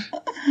 Yeah.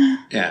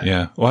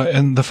 Yeah. Well,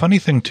 and the funny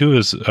thing too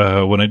is,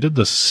 when I did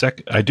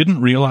I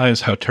didn't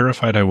realize how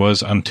terrified I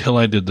was until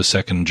I did the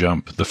second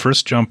jump. The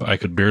first jump, I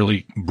could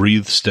barely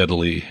breathe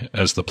steadily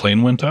as the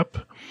plane went up.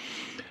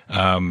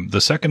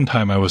 The second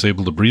time I was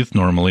able to breathe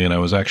normally, and I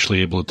was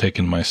actually able to take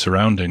in my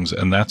surroundings.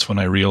 And that's when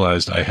I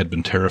realized I had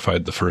been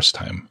terrified the first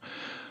time.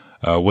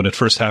 When it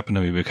first happened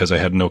to me, because I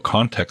had no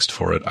context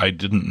for it, I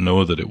didn't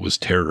know that it was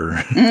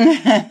terror.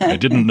 I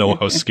didn't know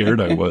how scared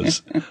I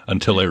was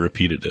until I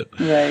repeated it.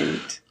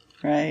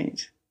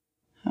 Right.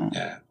 Huh.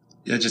 Yeah.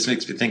 It just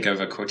makes me think of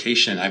a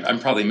quotation. I'm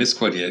probably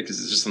misquoting it because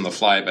it's just on the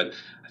fly, but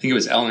I think it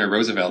was Eleanor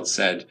Roosevelt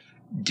said,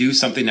 "Do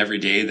something every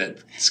day that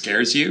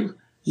scares you."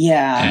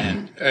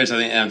 Yeah. Or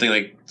something. And I'm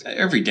thinking, like,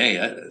 every day.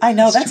 I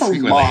know, that's a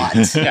lot.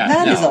 Yeah,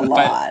 that is a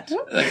lot.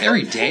 But, like,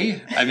 every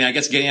day? I mean, I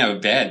guess getting out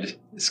of bed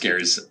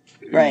scares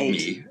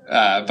me.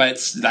 But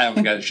I don't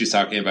think that's what she's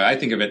talking about. I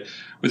think of it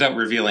without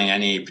revealing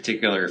any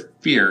particular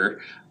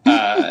fear.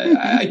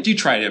 I do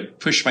try to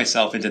push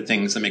myself into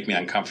things that make me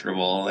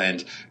uncomfortable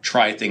and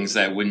try things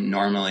that I wouldn't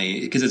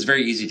normally, because it's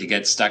very easy to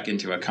get stuck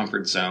into a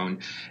comfort zone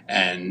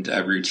and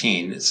a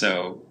routine.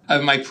 So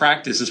my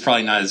practice is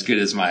probably not as good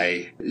as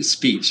my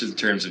speech in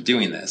terms of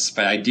doing this,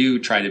 but I do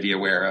try to be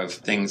aware of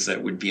things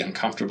that would be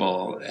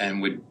uncomfortable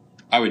and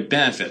I would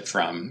benefit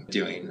from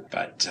doing.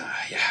 But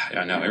I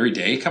don't know. Every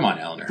day? Come on,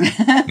 Eleanor.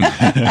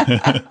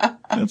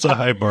 That's a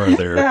high bar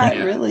there. That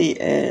really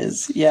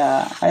is.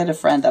 Yeah. I had a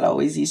friend that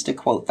always used to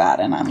quote that,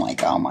 and I'm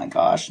like, oh my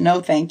gosh,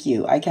 no thank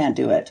you. I can't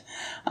do it.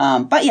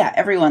 But yeah,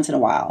 every once in a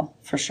while,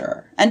 for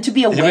sure. And to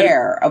be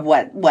aware of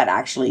what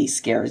actually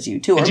scares you,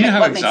 too. Do you know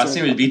how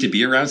exhausting it would be to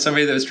be around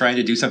somebody that was trying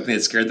to do something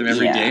that scared them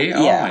every day?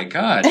 Oh my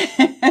God.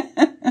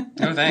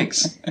 No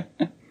thanks.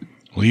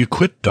 Will you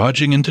quit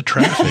dodging into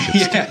traffic?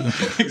 Yeah,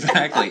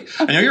 exactly.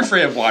 I know you're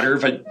afraid of water,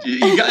 but you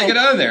got to get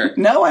out of there.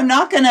 No, I'm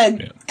not going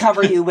to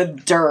cover you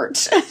with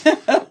dirt.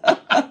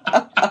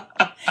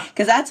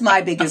 Because that's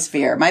my biggest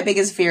fear. My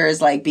biggest fear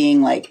is like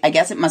being like, I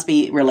guess it must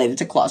be related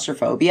to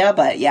claustrophobia,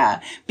 but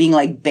yeah, being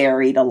like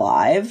buried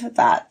alive.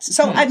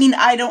 I mean,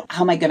 how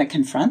am I going to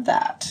confront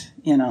that?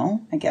 You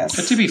know, I guess.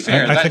 But to be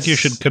fair, I think you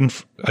should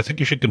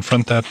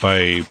confront that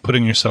by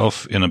putting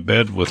yourself in a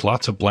bed with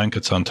lots of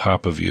blankets on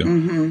top of you.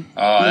 Mm-hmm.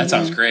 Oh, that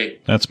sounds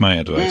great. That's my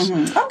advice.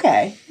 Mm-hmm.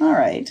 Okay. All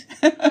right.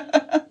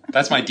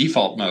 That's my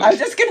default mode. I was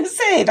just going to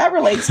say that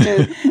relates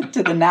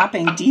to the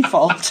napping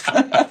default.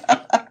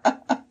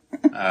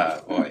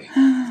 Boy.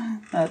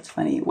 That's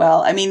funny.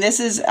 Well, I mean,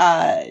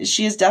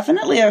 she is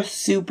definitely a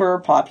super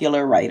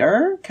popular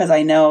writer, because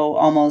I know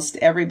almost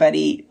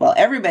everybody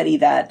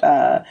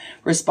that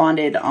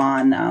responded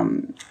on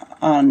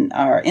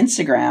our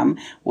Instagram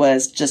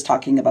was just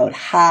talking about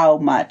how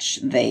much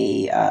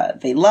they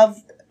love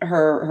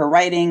her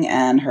writing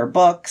and her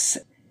books.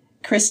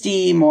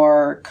 Christy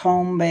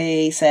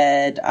Moore-Combe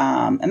said,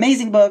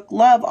 amazing book,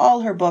 love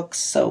all her books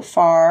so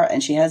far,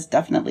 and she has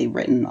definitely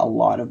written a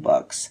lot of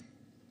books.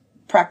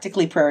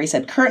 Practically Prairie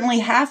said, currently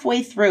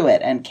halfway through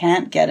it and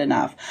can't get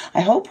enough.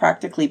 I hope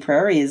Practically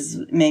Prairie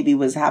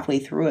was halfway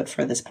through it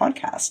for this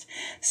podcast.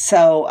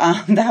 So,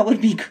 that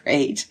would be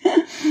great.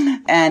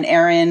 And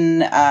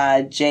Erin,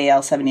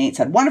 JL78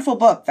 said, wonderful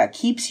book that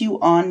keeps you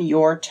on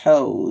your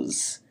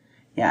toes.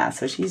 Yeah.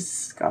 So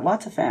she's got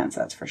lots of fans.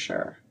 That's for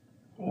sure.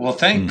 Well,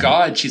 thank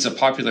God she's a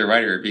popular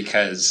writer,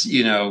 because,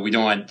 we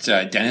don't want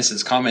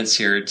Dennis's comments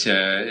here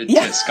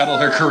to scuttle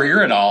her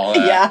career at all.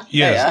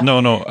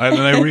 No.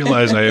 I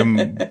realize I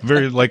am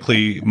very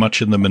likely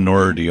much in the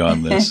minority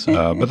on this,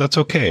 but that's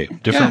okay.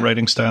 Different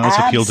writing styles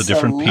appeal to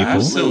different people.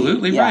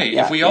 Absolutely right.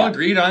 If we all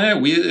agreed on it,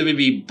 it would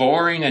be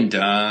boring and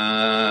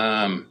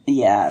dumb.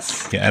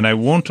 Yes. Yeah, and I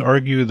won't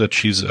argue that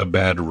she's a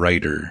bad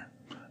writer.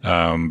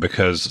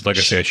 Because, like I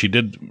say, she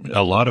did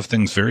a lot of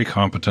things very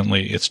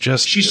competently. It's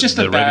just she's just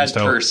a bad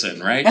person,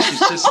 right? She's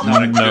just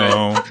not a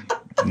good.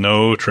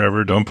 No,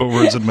 Trevor, don't put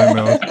words in my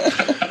mouth.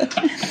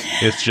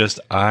 It's just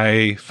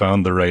I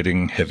found the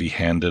writing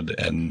heavy-handed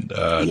and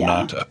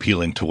not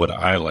appealing to what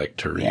I like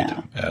to read.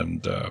 Yeah.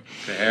 And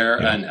fair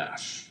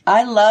enough.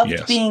 I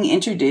loved being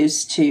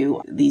introduced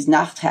to these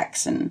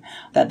Nachthexen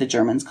that the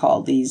Germans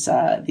called these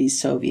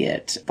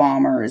Soviet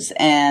bombers,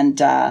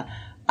 and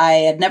I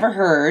had never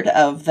heard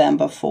of them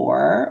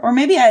before, or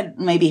maybe I'd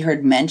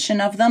heard mention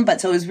of them,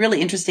 but so it was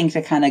really interesting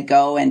to kind of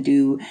go and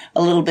do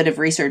a little bit of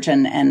research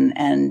and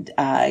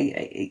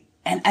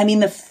I mean,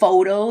 the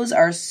photos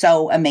are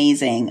so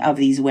amazing of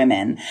these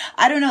women.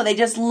 I don't know. They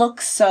just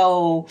look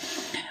so,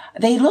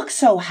 they look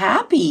so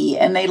happy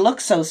and they look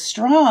so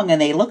strong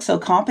and they look so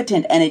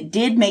competent. And it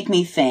did make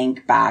me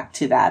think back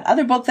to that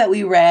other book that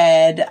we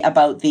read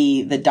about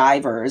the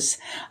divers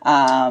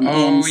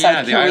in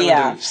South Korea. The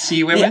Island of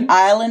Sea Women. The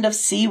Island of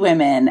Sea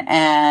Women.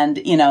 And,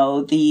 you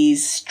know,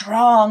 these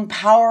strong,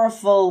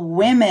 powerful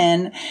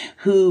women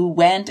who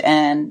went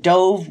and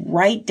dove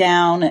right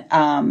down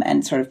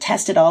and sort of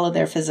tested all of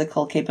their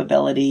physical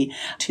capability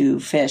to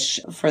fish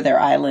for their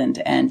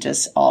island, and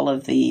just all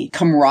of the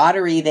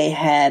camaraderie they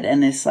had,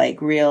 and this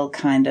like real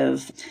kind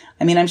of,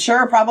 I mean, I'm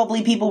sure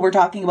probably people were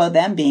talking about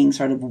them being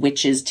sort of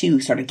witches too,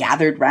 sort of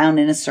gathered round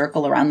in a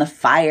circle around the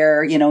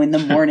fire, you know, in the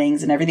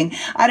mornings and everything.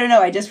 I don't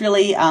know. I just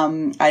really,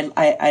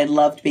 I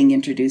loved being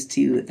introduced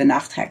to the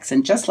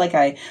Nachthexen, just like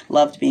I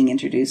loved being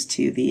introduced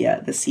to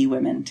the Sea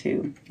Women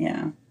too.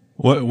 Yeah.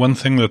 One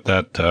thing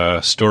that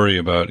story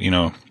about, you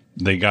know,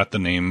 they got the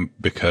name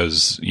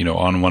because, you know,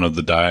 on one of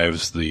the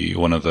dives,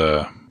 one of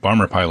the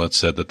bomber pilots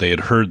said that they had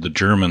heard the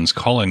Germans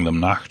calling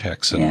them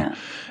Nachthexen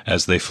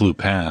as they flew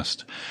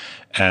past.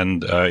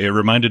 And it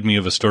reminded me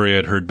of a story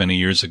I'd heard many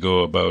years ago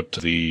about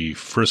the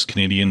 1st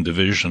Canadian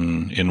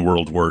Division in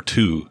World War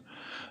II.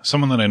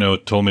 Someone that I know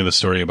told me the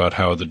story about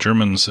how the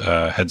Germans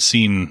had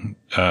seen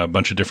a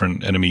bunch of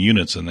different enemy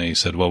units, and they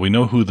said, well, we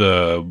know who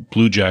the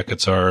Blue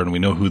Jackets are and we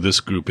know who this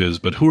group is,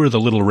 but who are the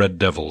Little Red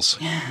Devils?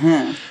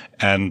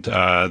 And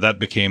that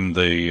became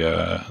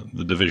the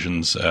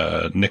division's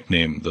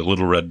nickname, the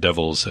Little Red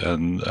Devils.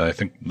 And I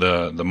think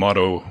the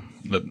motto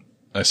that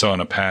I saw on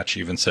a patch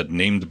even said,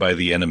 named by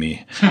the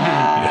enemy.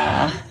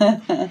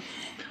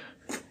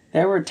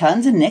 There were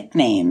tons of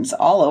nicknames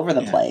all over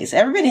the place.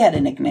 Everybody had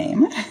a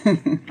nickname.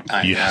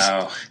 I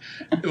know.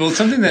 Well,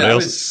 something that I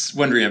was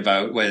wondering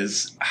about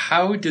was,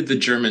 how did the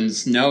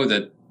Germans know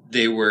that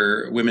they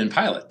were women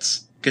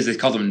pilots? Because they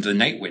called them the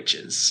Night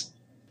Witches.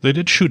 They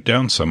did shoot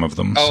down some of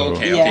them. Oh,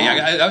 okay.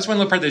 Yeah. That was one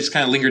little part that just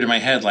kind of lingered in my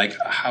head, like,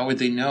 how would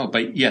they know?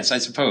 But yes, I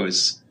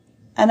suppose.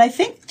 And I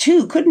think,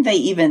 too, couldn't they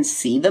even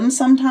see them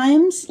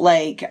sometimes?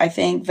 Like, I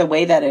think the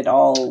way that it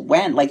all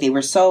went, like, they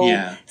were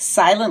so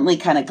silently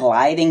kind of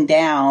gliding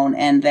down,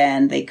 and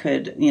then they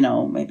could, you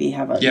know, maybe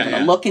have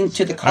a look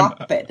into the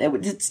cockpit.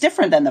 It's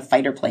different than the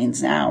fighter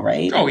planes now,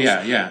 right? Oh,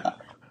 yeah.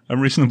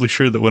 I'm reasonably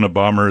sure that when a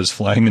bomber is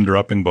flying and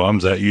dropping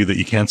bombs at you, that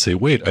you can't say,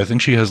 wait, I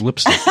think she has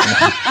lipstick.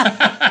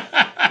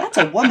 That's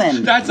a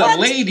woman. That's a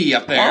lady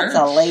up there. That's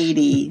a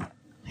lady.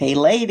 Hey,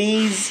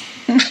 ladies.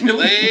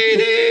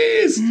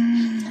 Ladies.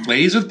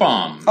 Ladies with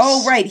bombs.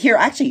 Oh, right. Here,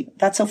 actually,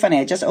 that's so funny.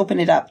 I just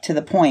opened it up to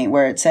the point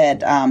where it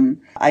said,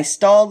 I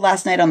stalled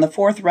last night on the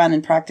 4th run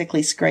and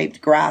practically scraped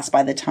grass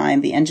by the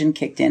time the engine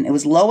kicked in. It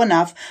was low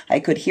enough I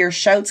could hear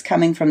shouts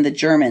coming from the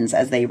Germans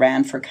as they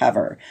ran for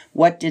cover.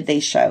 What did they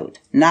shout?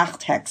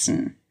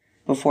 Nachthexen,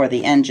 before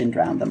the engine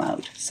drowned them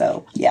out.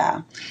 So,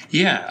 yeah.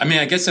 Yeah. I mean,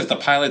 I guess if the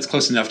pilot's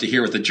close enough to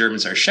hear what the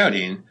Germans are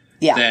shouting,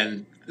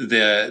 then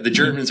the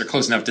Germans are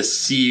close enough to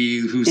see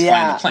who's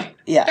flying the plane.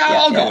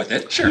 I'll go with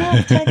it. Sure.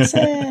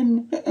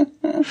 Texan.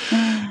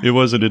 It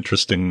was an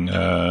interesting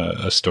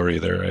story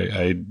there.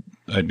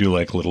 I do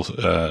like little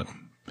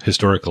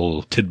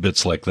historical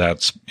tidbits like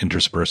that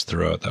interspersed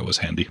throughout. That was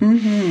handy.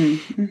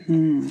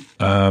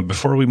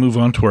 Before we move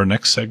on to our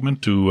next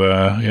segment, do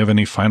you have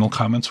any final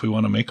comments we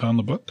want to make on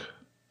the book?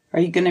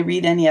 Are you going to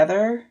read any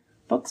other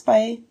books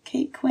by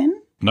Kate Quinn?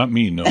 Not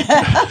me, no.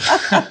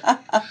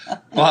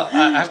 Well,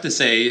 I have to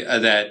say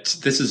that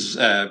this is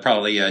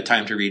probably a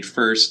time to read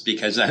first,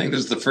 because I think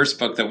this is the first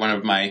book that one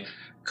of my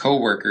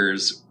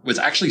coworkers was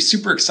actually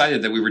super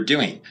excited that we were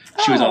doing.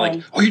 She was all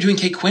like, oh, you're doing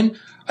Kate Quinn?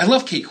 I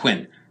love Kate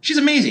Quinn. She's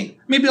amazing.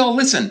 Maybe I'll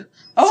listen.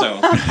 So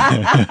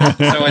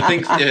I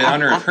think in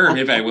honor of her,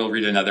 maybe I will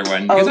read another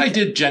one, because I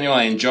did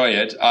genuinely enjoy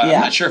it. I'm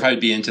not sure if I'd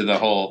be into the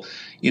whole,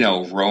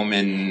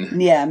 Roman,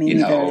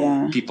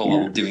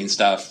 people doing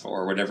stuff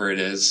or whatever it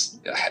is.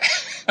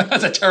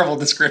 That's a terrible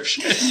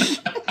description.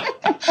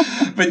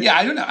 But yeah,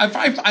 I don't know.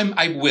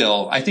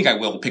 I think I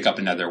will pick up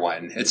another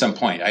one at some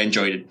point. I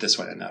enjoyed this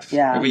one enough.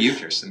 Yeah. What about you,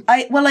 Kirsten?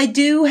 I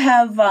do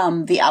have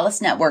the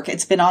Alice Network.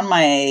 It's been on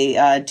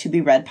my to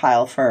be read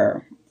pile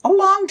for a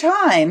long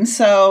time.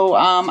 So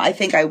I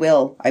think I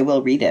will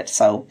read it.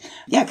 So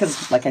yeah,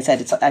 because like I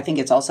said, I think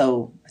it's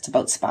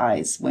about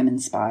spies, women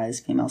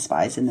spies, female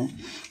spies in the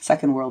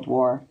Second World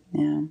War.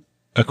 Yeah.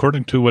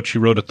 According to what she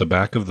wrote at the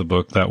back of the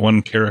book, that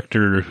one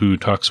character who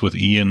talks with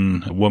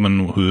Ian, a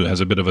woman who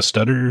has a bit of a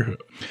stutter,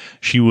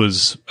 she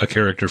was a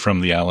character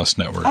from the Alice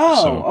Network.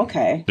 Oh, so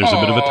okay. There's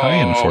a bit of a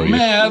tie-in for you.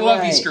 Man, I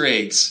love Easter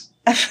eggs.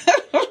 That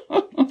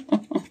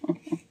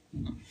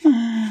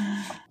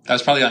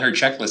was probably on her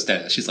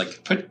checklist. She's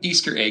like, put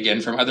Easter egg in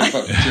from other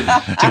books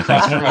to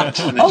cross-promote.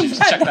 And then she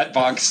just check that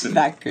box. And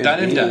that could done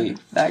be. And done.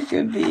 That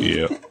could be.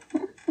 Yeah.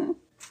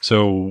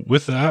 So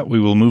with that, we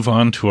will move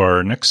on to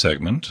our next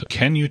segment.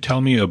 Can you tell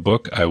me a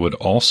book I would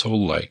also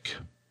like?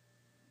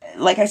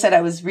 Like I said,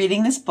 I was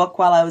reading this book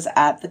while I was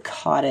at the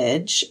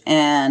cottage,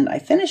 and I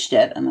finished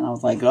it, and then I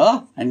was like,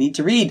 oh, I need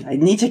to read. I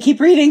need to keep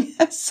reading.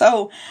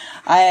 So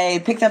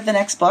I picked up the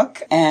next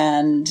book,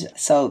 and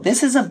so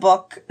this is a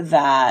book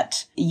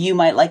that you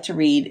might like to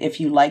read if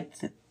you like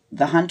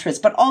The Huntress,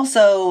 but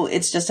also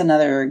it's just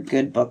another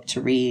good book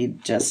to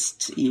read,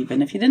 just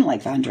even if you didn't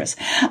like The Huntress.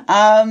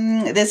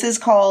 This is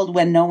called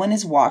When No One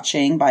Is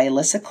Watching by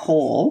Alyssa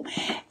Cole.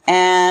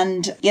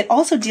 And it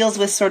also deals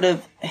with sort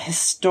of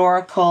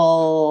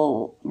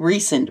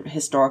recent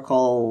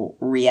historical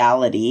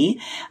reality.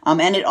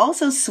 And it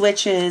also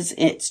switches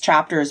its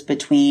chapters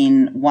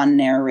between one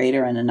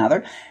narrator and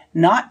another.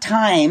 Not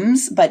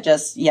times, but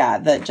just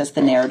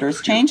the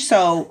narrators change.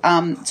 So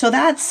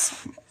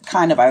that's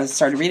kind of, I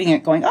started reading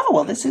it going, oh,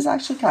 well, this is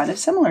actually kind of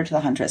similar to The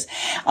Huntress.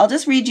 I'll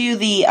just read you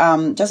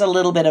just a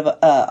little bit of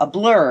a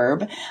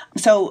blurb.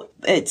 So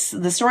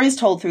the story is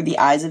told through the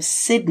eyes of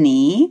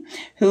Sydney,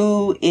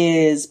 who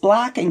is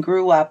Black and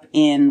grew up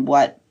in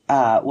what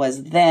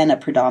was then a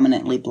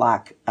predominantly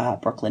Black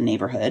Brooklyn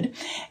neighborhood.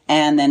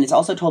 And then it's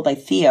also told by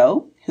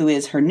Theo, who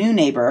is her new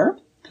neighbor,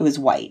 who is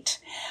white.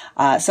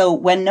 So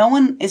When No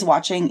One Is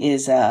Watching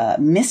is a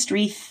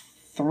mystery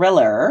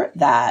thriller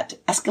that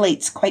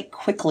escalates quite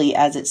quickly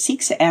as it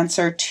seeks to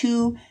answer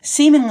two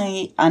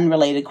seemingly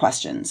unrelated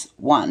questions.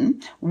 One,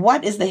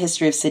 what is the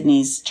history of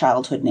Sydney's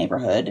childhood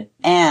neighborhood?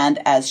 And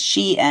as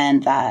she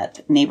and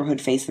that neighborhood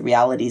face the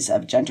realities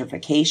of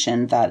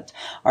gentrification that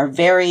are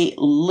very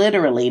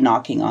literally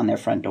knocking on their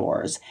front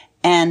doors.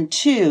 And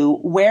two,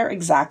 where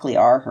exactly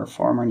are her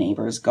former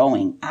neighbors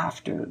going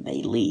after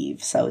they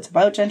leave? So it's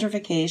about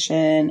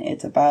gentrification.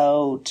 It's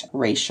about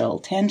racial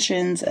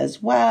tensions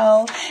as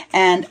well.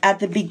 And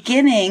at the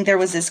beginning, there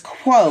was this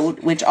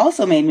quote, which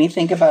also made me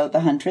think about The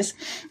Huntress.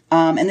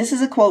 And this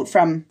is a quote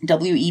from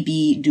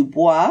W.E.B. Du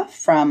Bois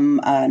from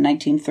a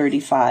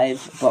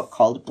 1935 book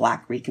called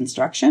Black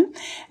Reconstruction.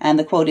 And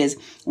the quote is,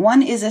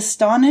 "One is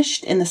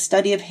astonished in the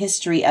study of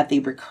history at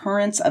the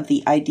recurrence of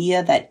the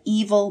idea that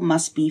evil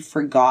must be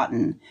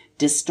forgotten,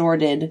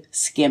 distorted,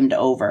 skimmed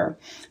over.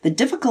 The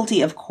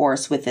difficulty, of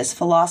course, with this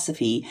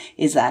philosophy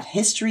is that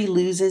history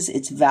loses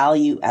its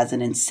value as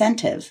an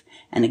incentive,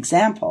 an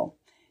example.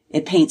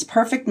 It paints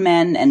perfect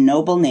men and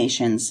noble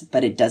nations,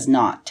 but it does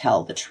not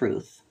tell the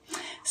truth."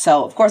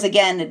 So, of course,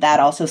 again, that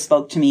also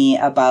spoke to me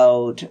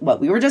about what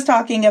we were just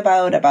talking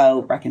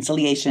about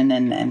reconciliation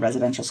and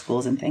residential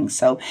schools and things.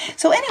 So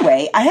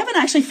anyway, I haven't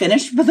actually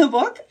finished the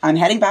book. I'm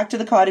heading back to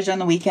the cottage on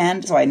the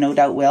weekend, so I no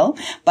doubt will.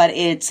 But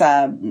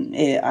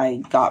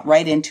I got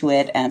right into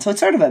it. And so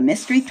it's sort of a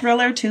mystery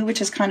thriller too, which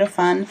is kind of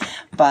fun,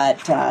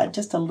 but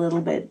just a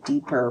little bit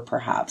deeper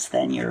perhaps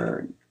than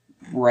your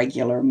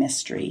regular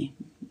mystery.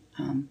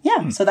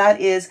 So that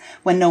is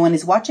When No One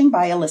Is Watching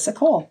by Alyssa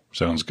Cole.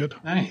 Sounds good.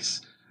 Nice.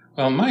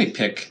 Well, my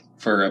pick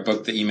for a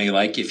book that you may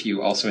like if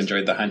you also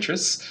enjoyed The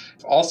Huntress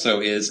also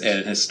is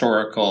an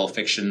historical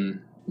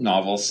fiction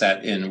novel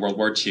set in World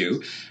War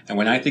II. And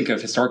when I think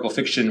of historical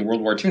fiction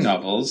World War II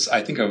novels,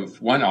 I think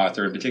of one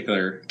author in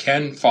particular,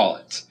 Ken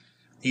Follett.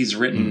 He's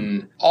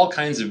written all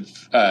kinds of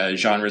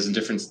genres in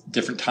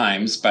different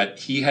times, but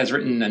he has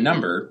written a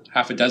number,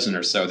 half a dozen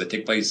or so, that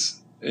take place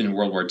in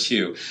World War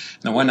II. And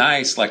the one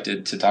I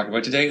selected to talk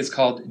about today is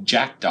called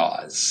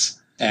Jackdaws.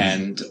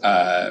 And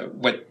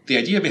what the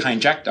idea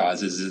behind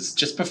Jackdaws is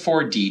just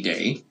before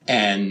D-Day.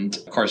 And,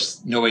 of course,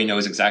 nobody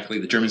knows exactly.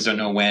 The Germans don't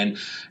know when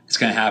it's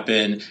going to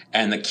happen.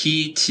 And the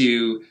key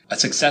to a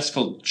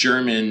successful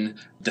German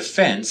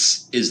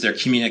defense is their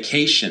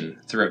communication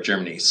throughout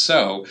Germany.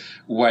 So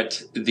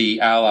what the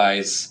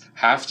Allies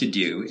have to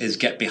do is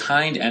get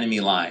behind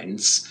enemy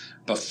lines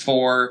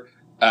before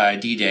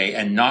D-Day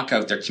and knock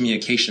out their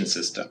communication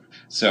system.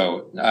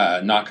 So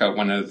knock out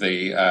one of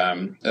the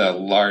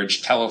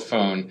large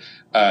telephone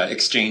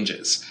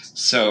exchanges.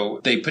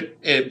 So they put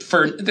it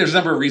there's a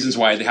number of reasons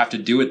why they have to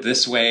do it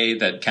this way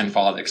that Ken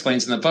Follett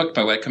explains in the book.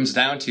 But what it comes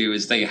down to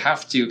is they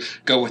have to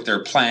go with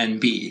their plan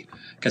B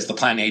because the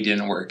plan A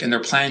didn't work. And their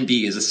plan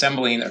B is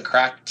assembling a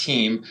crack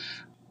team.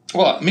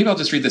 Well, maybe I'll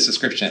just read this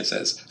description. It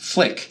says,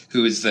 Flick,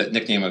 who is the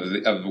nickname of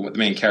the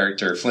main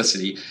character,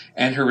 Felicity,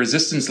 and her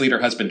resistance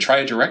leader husband try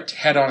a direct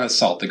head-on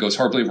assault that goes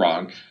horribly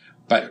wrong.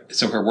 But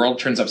so her world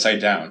turns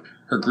upside down.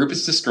 Her group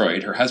is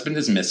destroyed. Her husband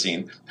is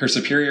missing. Her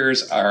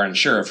superiors are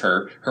unsure of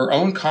her. Her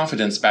own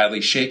confidence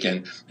badly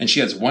shaken. And she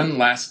has one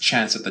last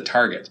chance at the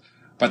target.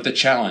 But the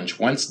challenge,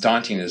 once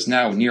daunting, is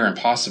now near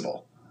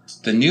impossible.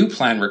 The new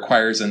plan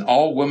requires an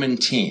all-woman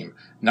team,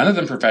 none of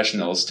them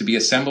professionals, to be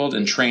assembled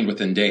and trained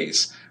within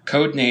days.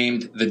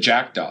 Codenamed the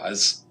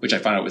Jackdaws, which I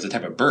found out was a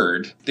type of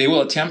bird. They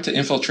will attempt to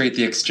infiltrate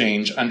the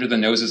exchange under the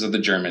noses of the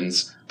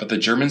Germans. But the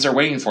Germans are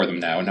waiting for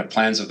them now and have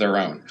plans of their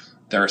own.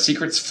 There are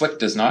secrets Flick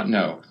does not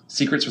know,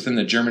 secrets within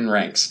the German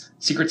ranks,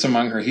 secrets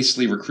among her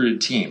hastily recruited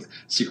team,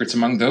 secrets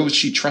among those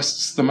she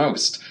trusts the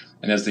most.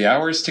 And as the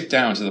hours tick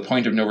down to the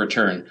point of no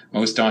return,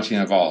 most daunting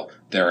of all,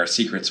 there are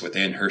secrets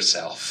within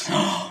herself.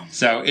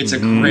 So it's a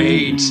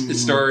great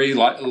story,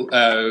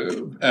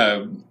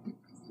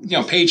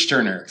 page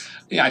turner.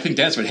 Yeah, I think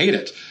Dennis would hate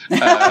it,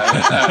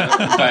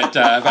 but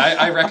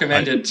I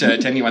recommend it to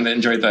anyone that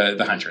enjoyed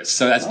the Huntress.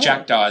 So that's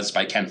Jackdaws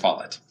by Ken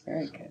Follett.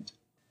 Very good.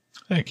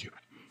 Thank you.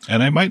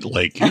 And I might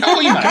like it. Oh,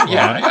 you might.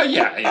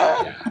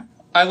 Yeah.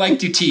 I like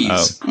to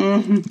tease.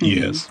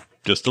 Yes,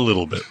 just a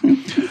little bit.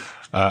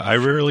 I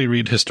rarely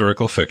read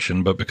historical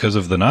fiction, but because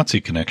of the Nazi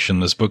connection,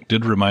 this book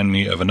did remind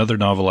me of another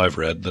novel I've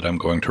read that I'm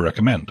going to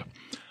recommend.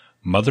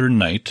 Mother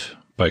Night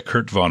by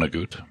Kurt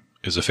Vonnegut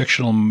is a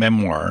fictional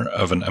memoir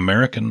of an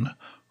American,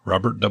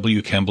 Robert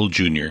W. Campbell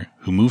Jr.,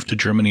 who moved to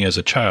Germany as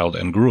a child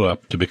and grew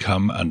up to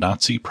become a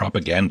Nazi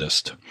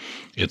propagandist.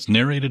 It's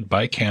narrated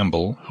by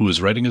Campbell, who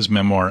is writing his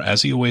memoir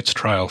as he awaits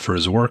trial for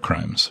his war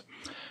crimes.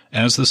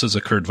 As this is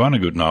a Kurt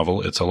Vonnegut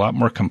novel, it's a lot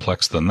more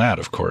complex than that,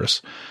 of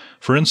course.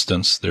 For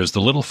instance, there's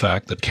the little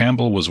fact that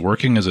Campbell was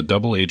working as a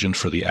double agent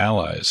for the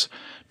Allies.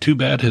 Too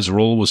bad his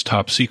role was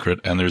top secret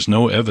and there's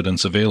no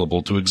evidence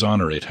available to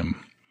exonerate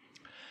him.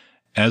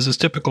 As is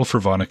typical for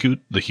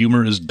Vonnegut, the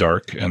humor is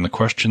dark and the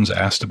questions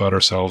asked about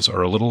ourselves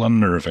are a little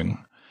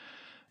unnerving.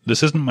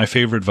 This isn't my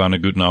favorite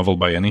Vonnegut novel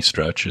by any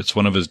stretch. It's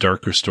one of his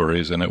darker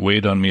stories and it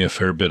weighed on me a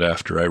fair bit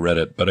after I read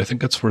it, but I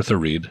think it's worth a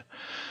read.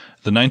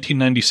 The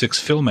 1996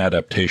 film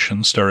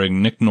adaptation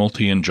starring Nick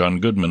Nolte and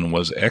John Goodman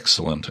was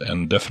excellent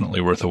and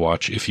definitely worth a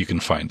watch if you can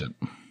find it.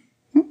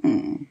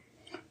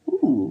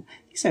 Ooh,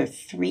 these are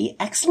 3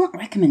 excellent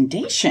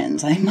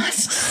recommendations, I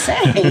must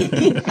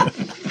say.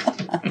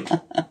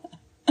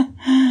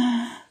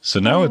 So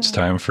now it's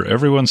time for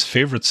everyone's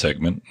favorite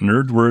segment,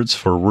 Nerd Words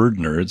for Word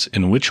Nerds,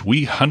 in which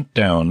we hunt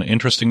down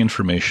interesting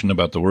information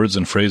about the words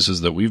and phrases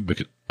that we've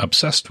been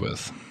obsessed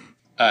with.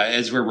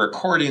 As we're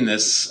recording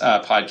this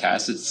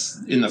podcast,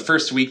 it's in the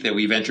first week that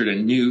we've entered a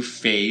new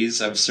phase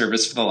of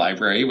service for the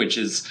library, which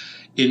is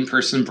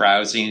in-person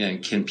browsing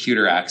and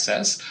computer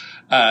access.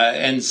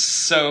 And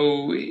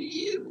so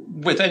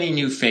with any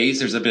new phase,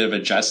 there's a bit of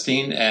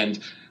adjusting. And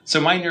so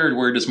my nerd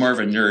word is more of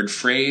a nerd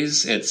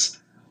phrase. It's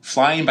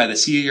flying by the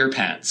seat of your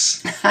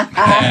pants.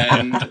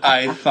 And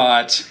I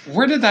thought,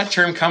 where did that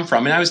term come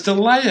from? And I was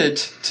delighted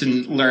to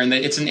learn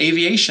that it's an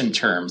aviation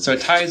term. So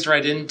it ties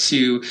right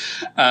into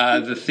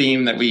the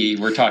theme that we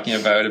were talking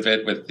about a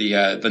bit with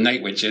the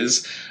night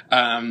witches.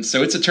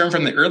 So it's a term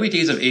from the early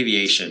days of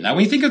aviation. Now,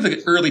 when you think of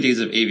the early days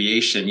of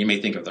aviation, you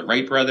may think of the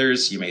Wright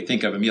brothers, you may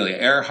think of Amelia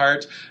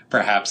Earhart,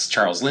 perhaps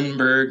Charles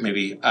Lindbergh,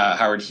 maybe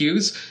Howard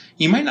Hughes.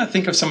 You might not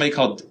think of somebody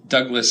called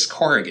Douglas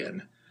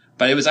Corrigan.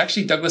 But it was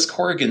actually Douglas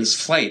Corrigan's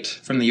flight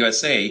from the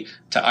USA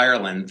to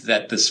Ireland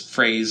that this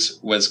phrase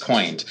was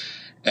coined.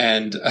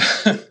 And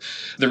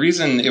the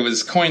reason it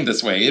was coined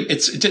this way,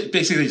 it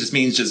basically just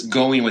means just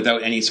going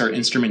without any sort of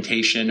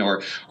instrumentation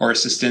or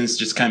assistance,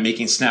 just kind of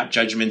making snap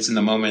judgments in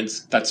the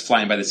moment. That's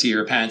flying by the seat of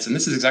your pants. And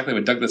this is exactly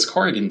what Douglas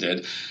Corrigan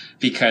did,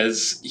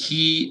 because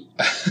he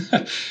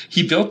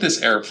he built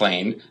this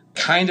airplane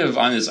kind of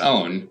on his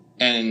own.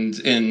 And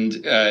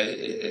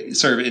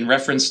sort of in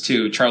reference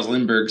to Charles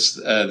Lindbergh's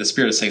The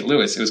Spirit of St.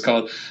 Louis, it was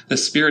called The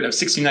Spirit of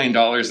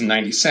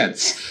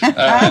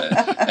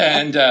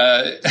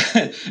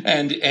 $69.90.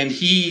 And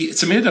he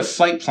submitted a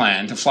flight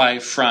plan to fly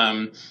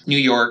from New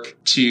York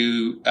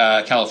to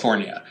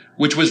California,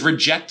 which was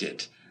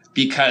rejected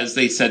because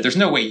they said there's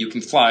no way you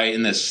can fly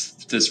in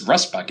this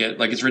rust bucket,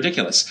 like it's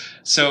ridiculous.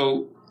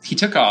 So he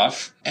took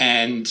off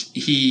and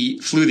he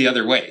flew the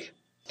other way,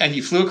 and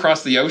he flew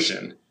across the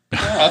ocean.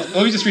 Let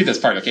me just read this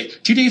part, okay?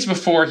 2 days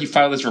before he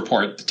filed his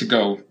report to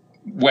go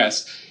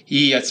west,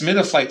 he submitted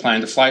a flight plan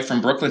to fly from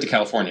Brooklyn to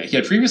California. He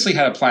had previously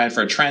had a plan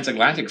for a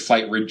transatlantic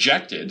flight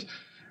rejected,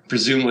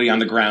 presumably on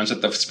the grounds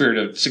that the Spirit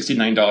of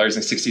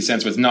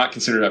 $69.60 was not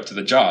considered up to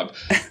the job.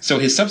 So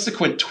his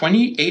subsequent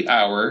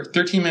 28-hour,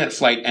 13-minute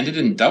flight ended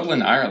in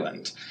Dublin,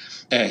 Ireland.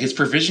 His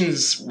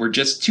provisions were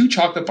just 2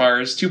 chocolate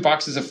bars, 2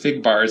 boxes of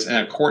fig bars, and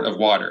a quart of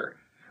water.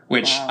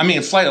 Which, wow. I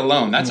mean, flight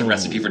alone, that's a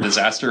recipe for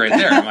disaster right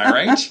there. Am I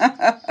right?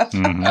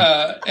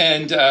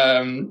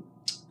 Mm-hmm.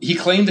 He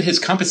claimed that his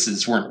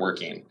compasses weren't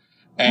working.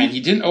 And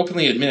he didn't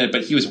openly admit it,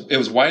 but it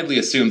was widely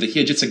assumed that he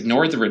had just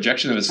ignored the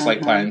rejection of his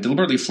flight plan and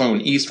deliberately flown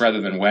east rather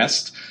than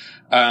west.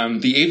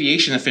 The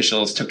aviation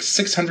officials took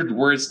 600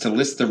 words to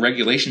list the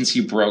regulations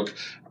he broke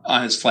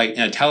on his flight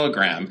in a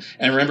telegram.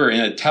 And remember,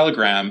 in a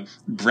telegram,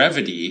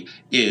 brevity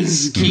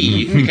is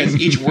key because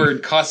each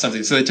word costs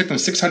something. So they took them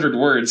 600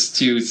 words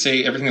to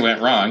say everything that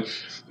went wrong.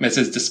 And it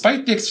says,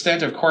 despite the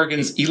extent of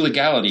Corrigan's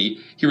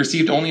illegality, he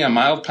received only a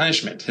mild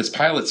punishment. His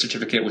pilot's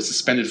certificate was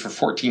suspended for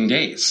 14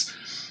 days.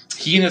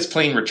 He and his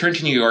plane returned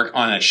to New York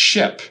on a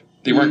ship.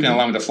 They weren't going to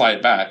allow him to fly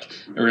it back.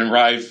 They were going to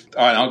arrive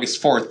on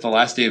August 4th, the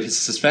last day of his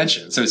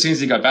suspension. So as soon as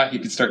he got back, he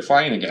could start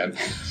flying again.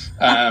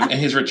 And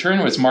his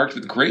return was marked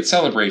with great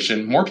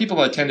celebration. More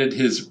people attended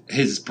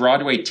his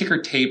Broadway ticker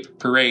tape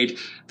parade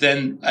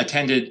than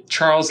attended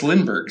Charles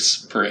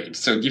Lindbergh's parade.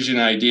 So it gives you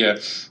an idea.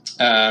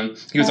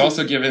 He was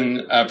also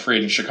given a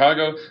parade in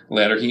Chicago.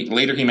 Later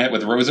he met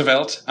with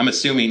Roosevelt. I'm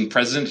assuming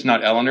President,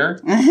 not Eleanor.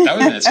 That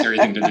would have been a scary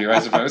thing to do, I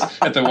suppose,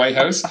 at the White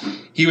House.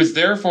 He was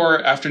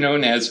therefore after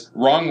known as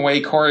Wrong Way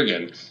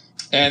Corrigan.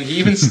 And he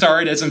even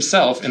starred as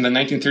himself in the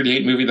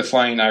 1938 movie The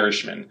Flying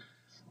Irishman.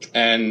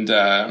 And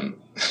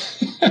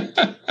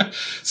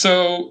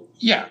so,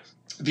 yeah.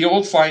 The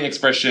old flying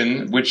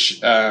expression, which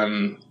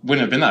wouldn't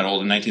have been that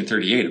old in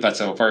 1938, if that's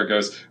how far it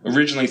goes,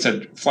 originally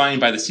said flying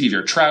by the seat of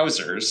your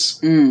trousers.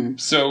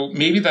 So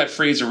maybe that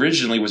phrase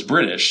originally was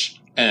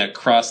British, and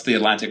across the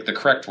Atlantic the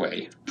correct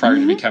way prior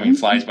to becoming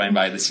flies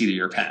by the seat of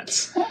your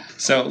pants.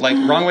 So, like,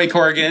 wrong way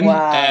Corrigan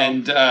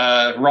and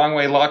wrong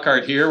way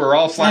Lockhart here, we're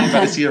all flying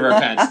by the seat of our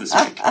pants this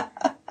week.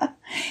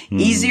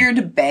 Easier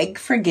to beg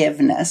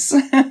forgiveness.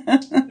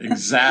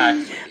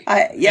 Exactly.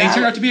 And he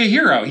turned out to be a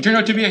hero.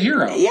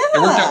 Yeah.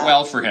 It worked out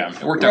well for him.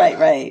 It worked out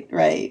well.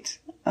 Right.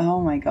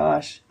 Oh my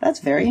gosh. That's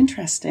very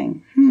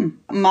interesting.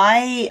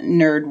 My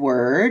nerd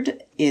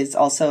word is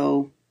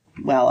also,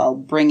 well, I'll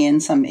bring in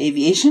some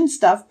aviation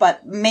stuff,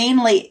 but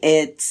mainly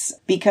it's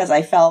because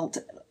I felt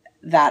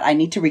that I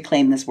need to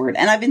reclaim this word.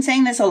 And I've been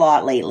saying this a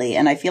lot lately.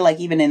 And I feel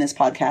like even in this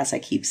podcast, I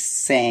keep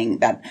saying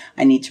that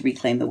I need to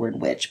reclaim the word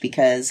witch,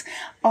 because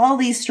all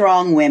these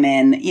strong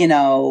women, you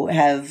know,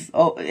 have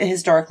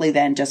historically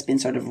then just been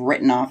sort of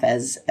written off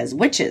as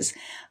witches,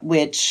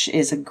 which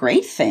is a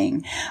great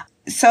thing.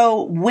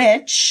 So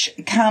witch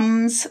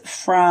comes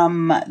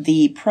from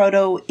the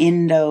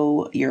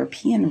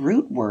Proto-Indo-European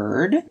root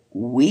word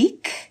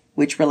week,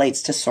 which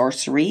relates to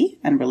sorcery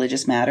and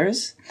religious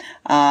matters.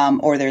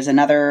 Or there's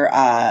another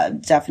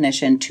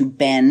definition, to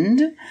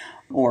bend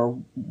or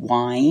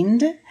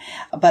wind,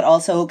 but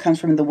also comes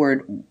from the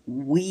word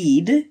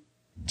weed,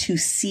 to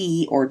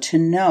see or to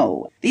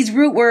know. These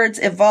root words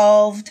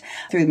evolved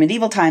through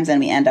medieval times, and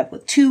we end up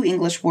with two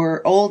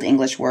Old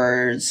English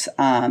words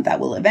that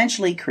will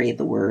eventually create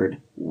the word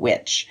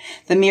witch.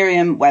 The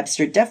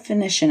Merriam-Webster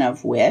definition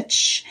of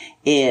witch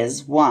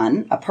is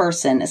 1, a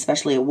person,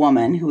 especially a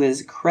woman, who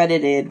is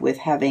credited with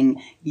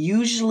having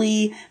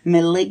usually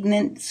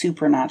malignant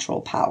supernatural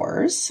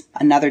powers.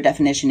 Another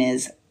definition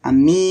is a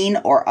mean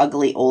or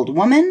ugly old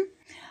woman.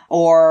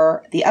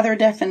 Or the other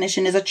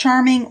definition is a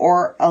charming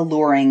or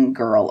alluring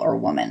girl or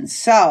woman.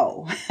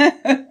 So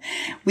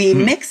we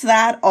mix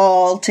that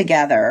all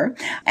together.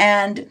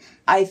 And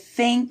I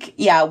think,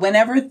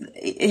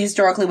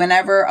 historically,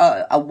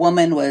 whenever a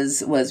woman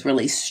was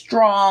really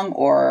strong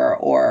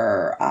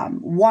or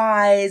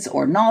wise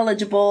or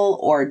knowledgeable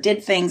or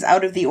did things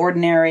out of the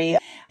ordinary,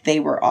 they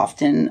were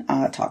often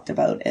talked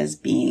about as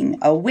being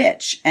a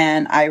witch.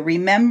 And I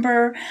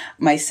remember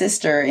my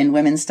sister in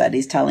women's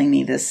studies telling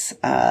me this,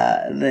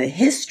 the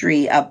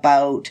history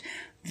about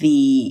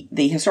the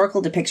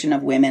historical depiction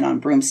of women on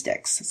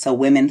broomsticks. So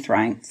women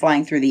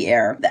flying through the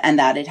air, and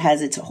that it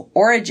has its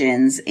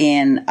origins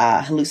in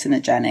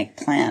hallucinogenic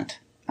plant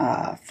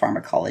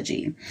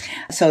pharmacology.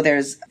 So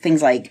there's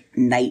things like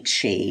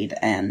nightshade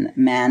and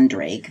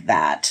mandrake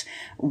that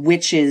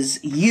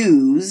witches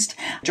used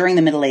during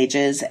the Middle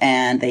Ages,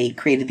 and they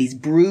created these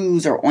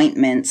brews or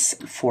ointments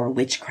for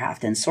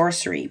witchcraft and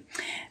sorcery.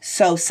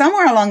 So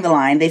somewhere along the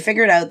line, they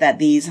figured out that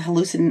these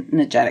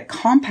hallucinogenic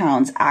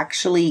compounds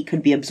actually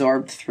could be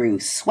absorbed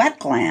through sweat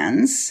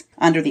glands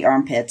under the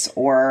armpits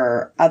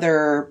or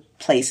other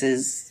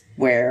places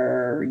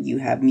where you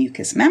have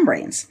mucous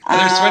membranes.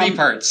 Other sweaty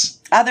parts.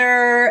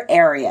 Other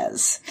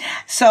areas.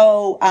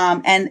 So,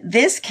 and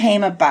this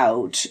came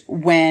about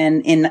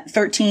when in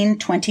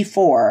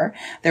 1324,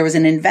 there was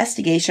an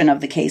investigation of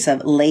the case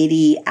of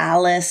Lady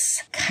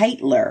Alice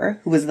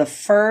Keitler, who was the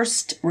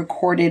first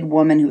recorded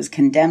woman who was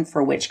condemned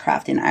for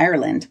witchcraft in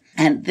Ireland.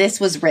 And this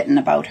was written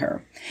about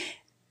her.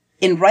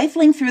 In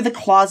rifling through the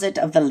closet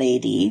of the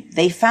lady,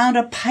 they found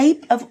a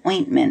pipe of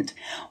ointment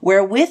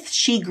wherewith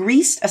she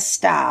greased a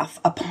staff,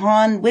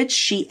 upon which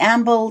she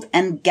ambled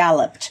and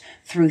galloped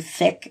through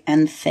thick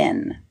and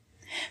thin.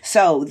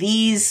 So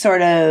these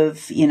sort of,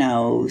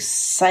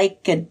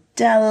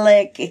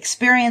 psychedelic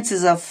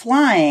experiences of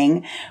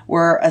flying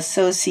were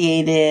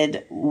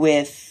associated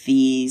with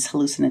these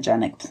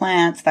hallucinogenic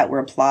plants that were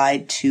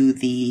applied to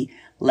the,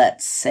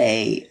 let's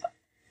say,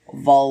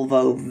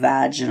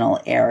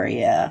 vulvovaginal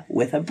area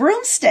with a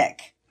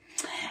broomstick.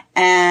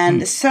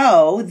 And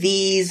so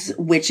these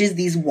witches,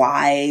 these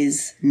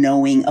wise,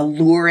 knowing,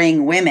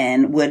 alluring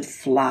women would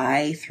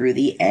fly through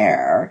the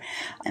air,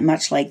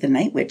 much like the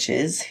night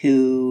witches,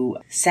 who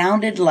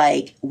sounded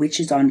like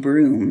witches on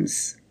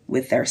brooms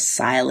with their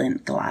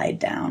silent glide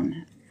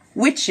down.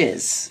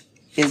 Witches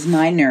is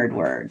my nerd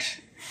word.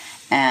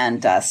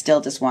 And still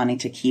just wanting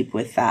to keep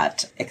with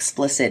that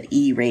explicit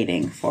E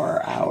rating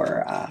for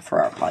our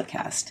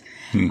podcast.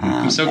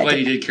 I'm so glad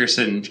you did,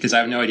 Kirsten, because I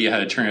have no idea how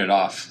to turn it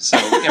off. So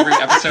every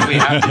episode we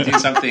have to do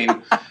something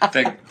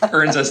that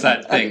earns us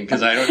that thing,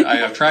 because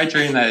I've tried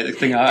turning that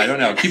thing off. I don't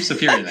know. It keeps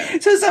appearing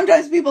there. So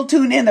sometimes people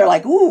tune in. They're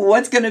like, ooh,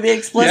 what's going to be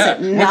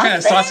explicit? Yeah, what kind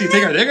of saucy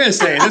thing are they going to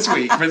say this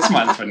week, this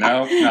month? But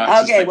no.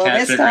 Okay, well,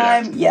 this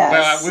time,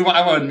 yes. Well,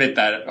 I won't admit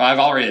that. I've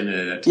already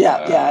admitted it.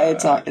 Yeah,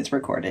 it's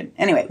recorded.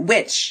 Anyway,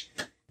 witch.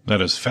 That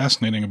is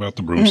fascinating about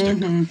the broomstick.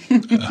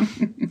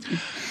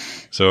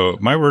 So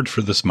my word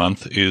for this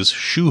month is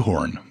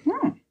shoehorn.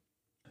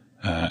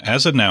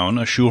 As a noun,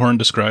 a shoehorn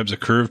describes a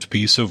curved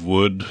piece of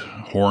wood,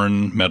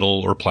 horn,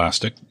 metal, or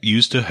plastic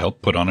used to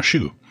help put on a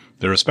shoe.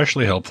 They're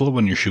especially helpful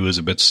when your shoe is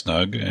a bit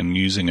snug, and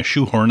using a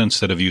shoehorn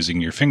instead of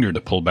using your finger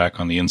to pull back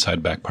on the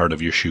inside back part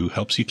of your shoe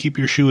helps you keep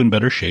your shoe in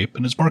better shape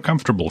and is more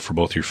comfortable for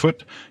both your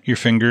foot, your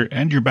finger,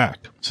 and your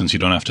back, since you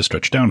don't have to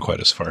stretch down quite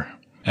as far.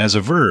 As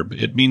a verb,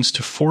 it means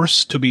to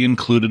force to be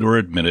included or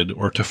admitted,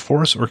 or to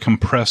force or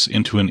compress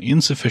into an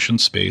insufficient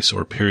space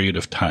or period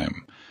of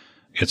time.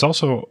 It's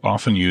also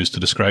often used to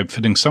describe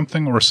fitting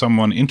something or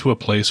someone into a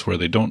place where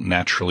they don't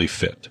naturally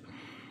fit.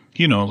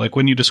 You know, like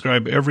when you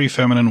describe every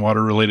feminine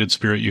water-related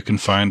spirit you can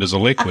find as a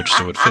lake witch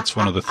so it fits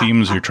one of the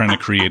themes you're trying to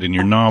create in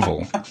your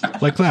novel.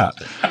 Like that.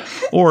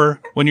 Or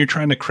when you're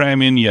trying to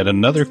cram in yet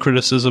another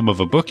criticism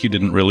of a book you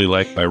didn't really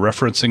like by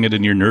referencing it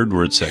in your nerd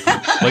word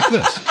segment. Like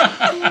this.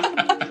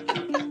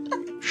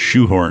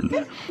 Shoehorn.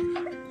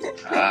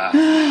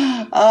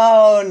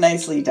 Oh,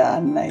 nicely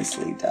done.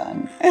 Nicely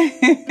done.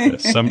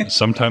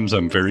 Sometimes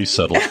I'm very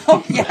subtle.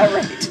 Oh, yeah,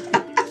 right.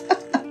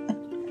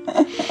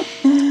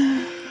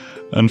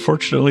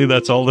 Unfortunately,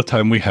 that's all the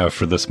time we have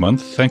for this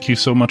month. Thank you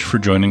so much for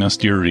joining us,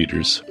 dear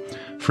readers.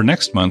 For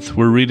next month,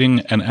 we're reading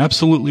An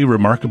Absolutely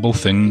Remarkable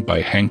Thing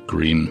by Hank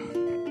Green.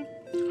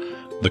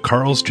 The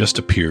Carls Just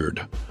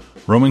Appeared.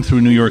 Roaming through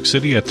New York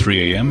City at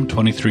 3 a.m.,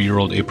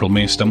 23-year-old April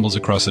May stumbles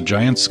across a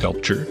giant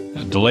sculpture.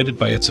 Delighted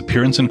by its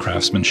appearance and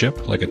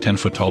craftsmanship, like a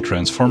 10-foot-tall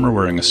transformer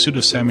wearing a suit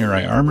of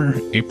samurai armor,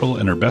 April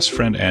and her best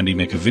friend Andy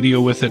make a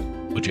video with it,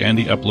 which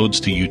Andy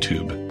uploads to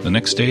YouTube. The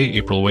next day,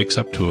 April wakes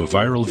up to a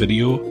viral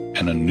video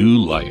and a new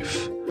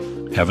life.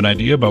 Have an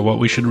idea about what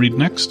we should read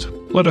next?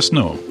 Let us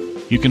know.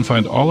 You can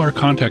find all our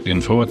contact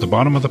info at the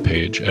bottom of the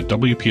page at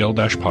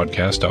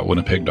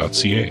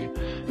wpl-podcast.winnipeg.ca.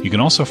 You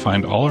can also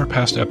find all our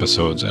past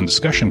episodes and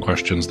discussion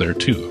questions there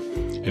too.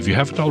 If you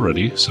haven't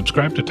already,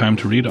 subscribe to Time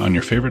to Read on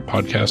your favorite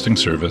podcasting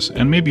service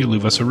and maybe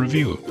leave us a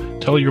review.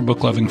 Tell your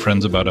book-loving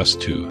friends about us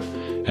too.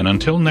 And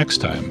until next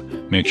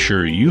time, make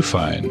sure you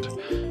find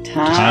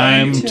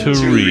time to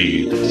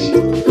read.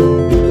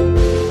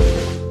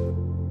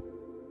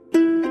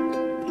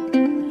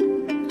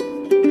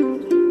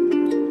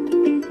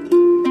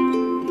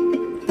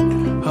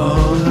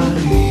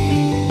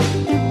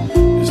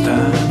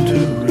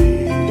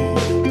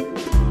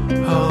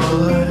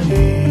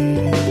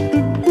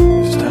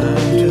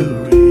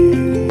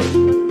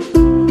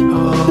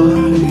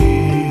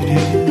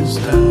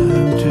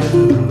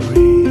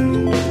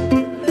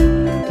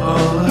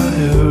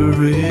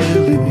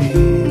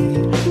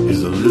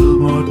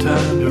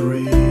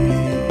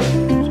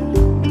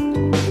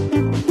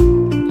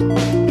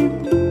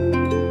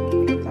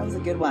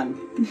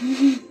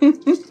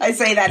 I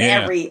say that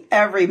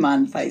every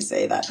month. I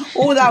say that.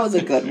 Oh, that was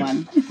a good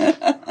one.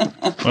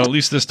 Well, at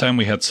least this time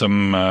we had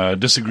some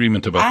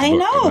disagreement about the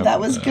book. I know, that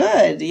was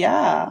good.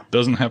 Yeah.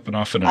 Doesn't happen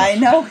often enough. I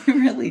know, it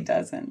really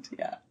doesn't.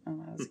 Yeah.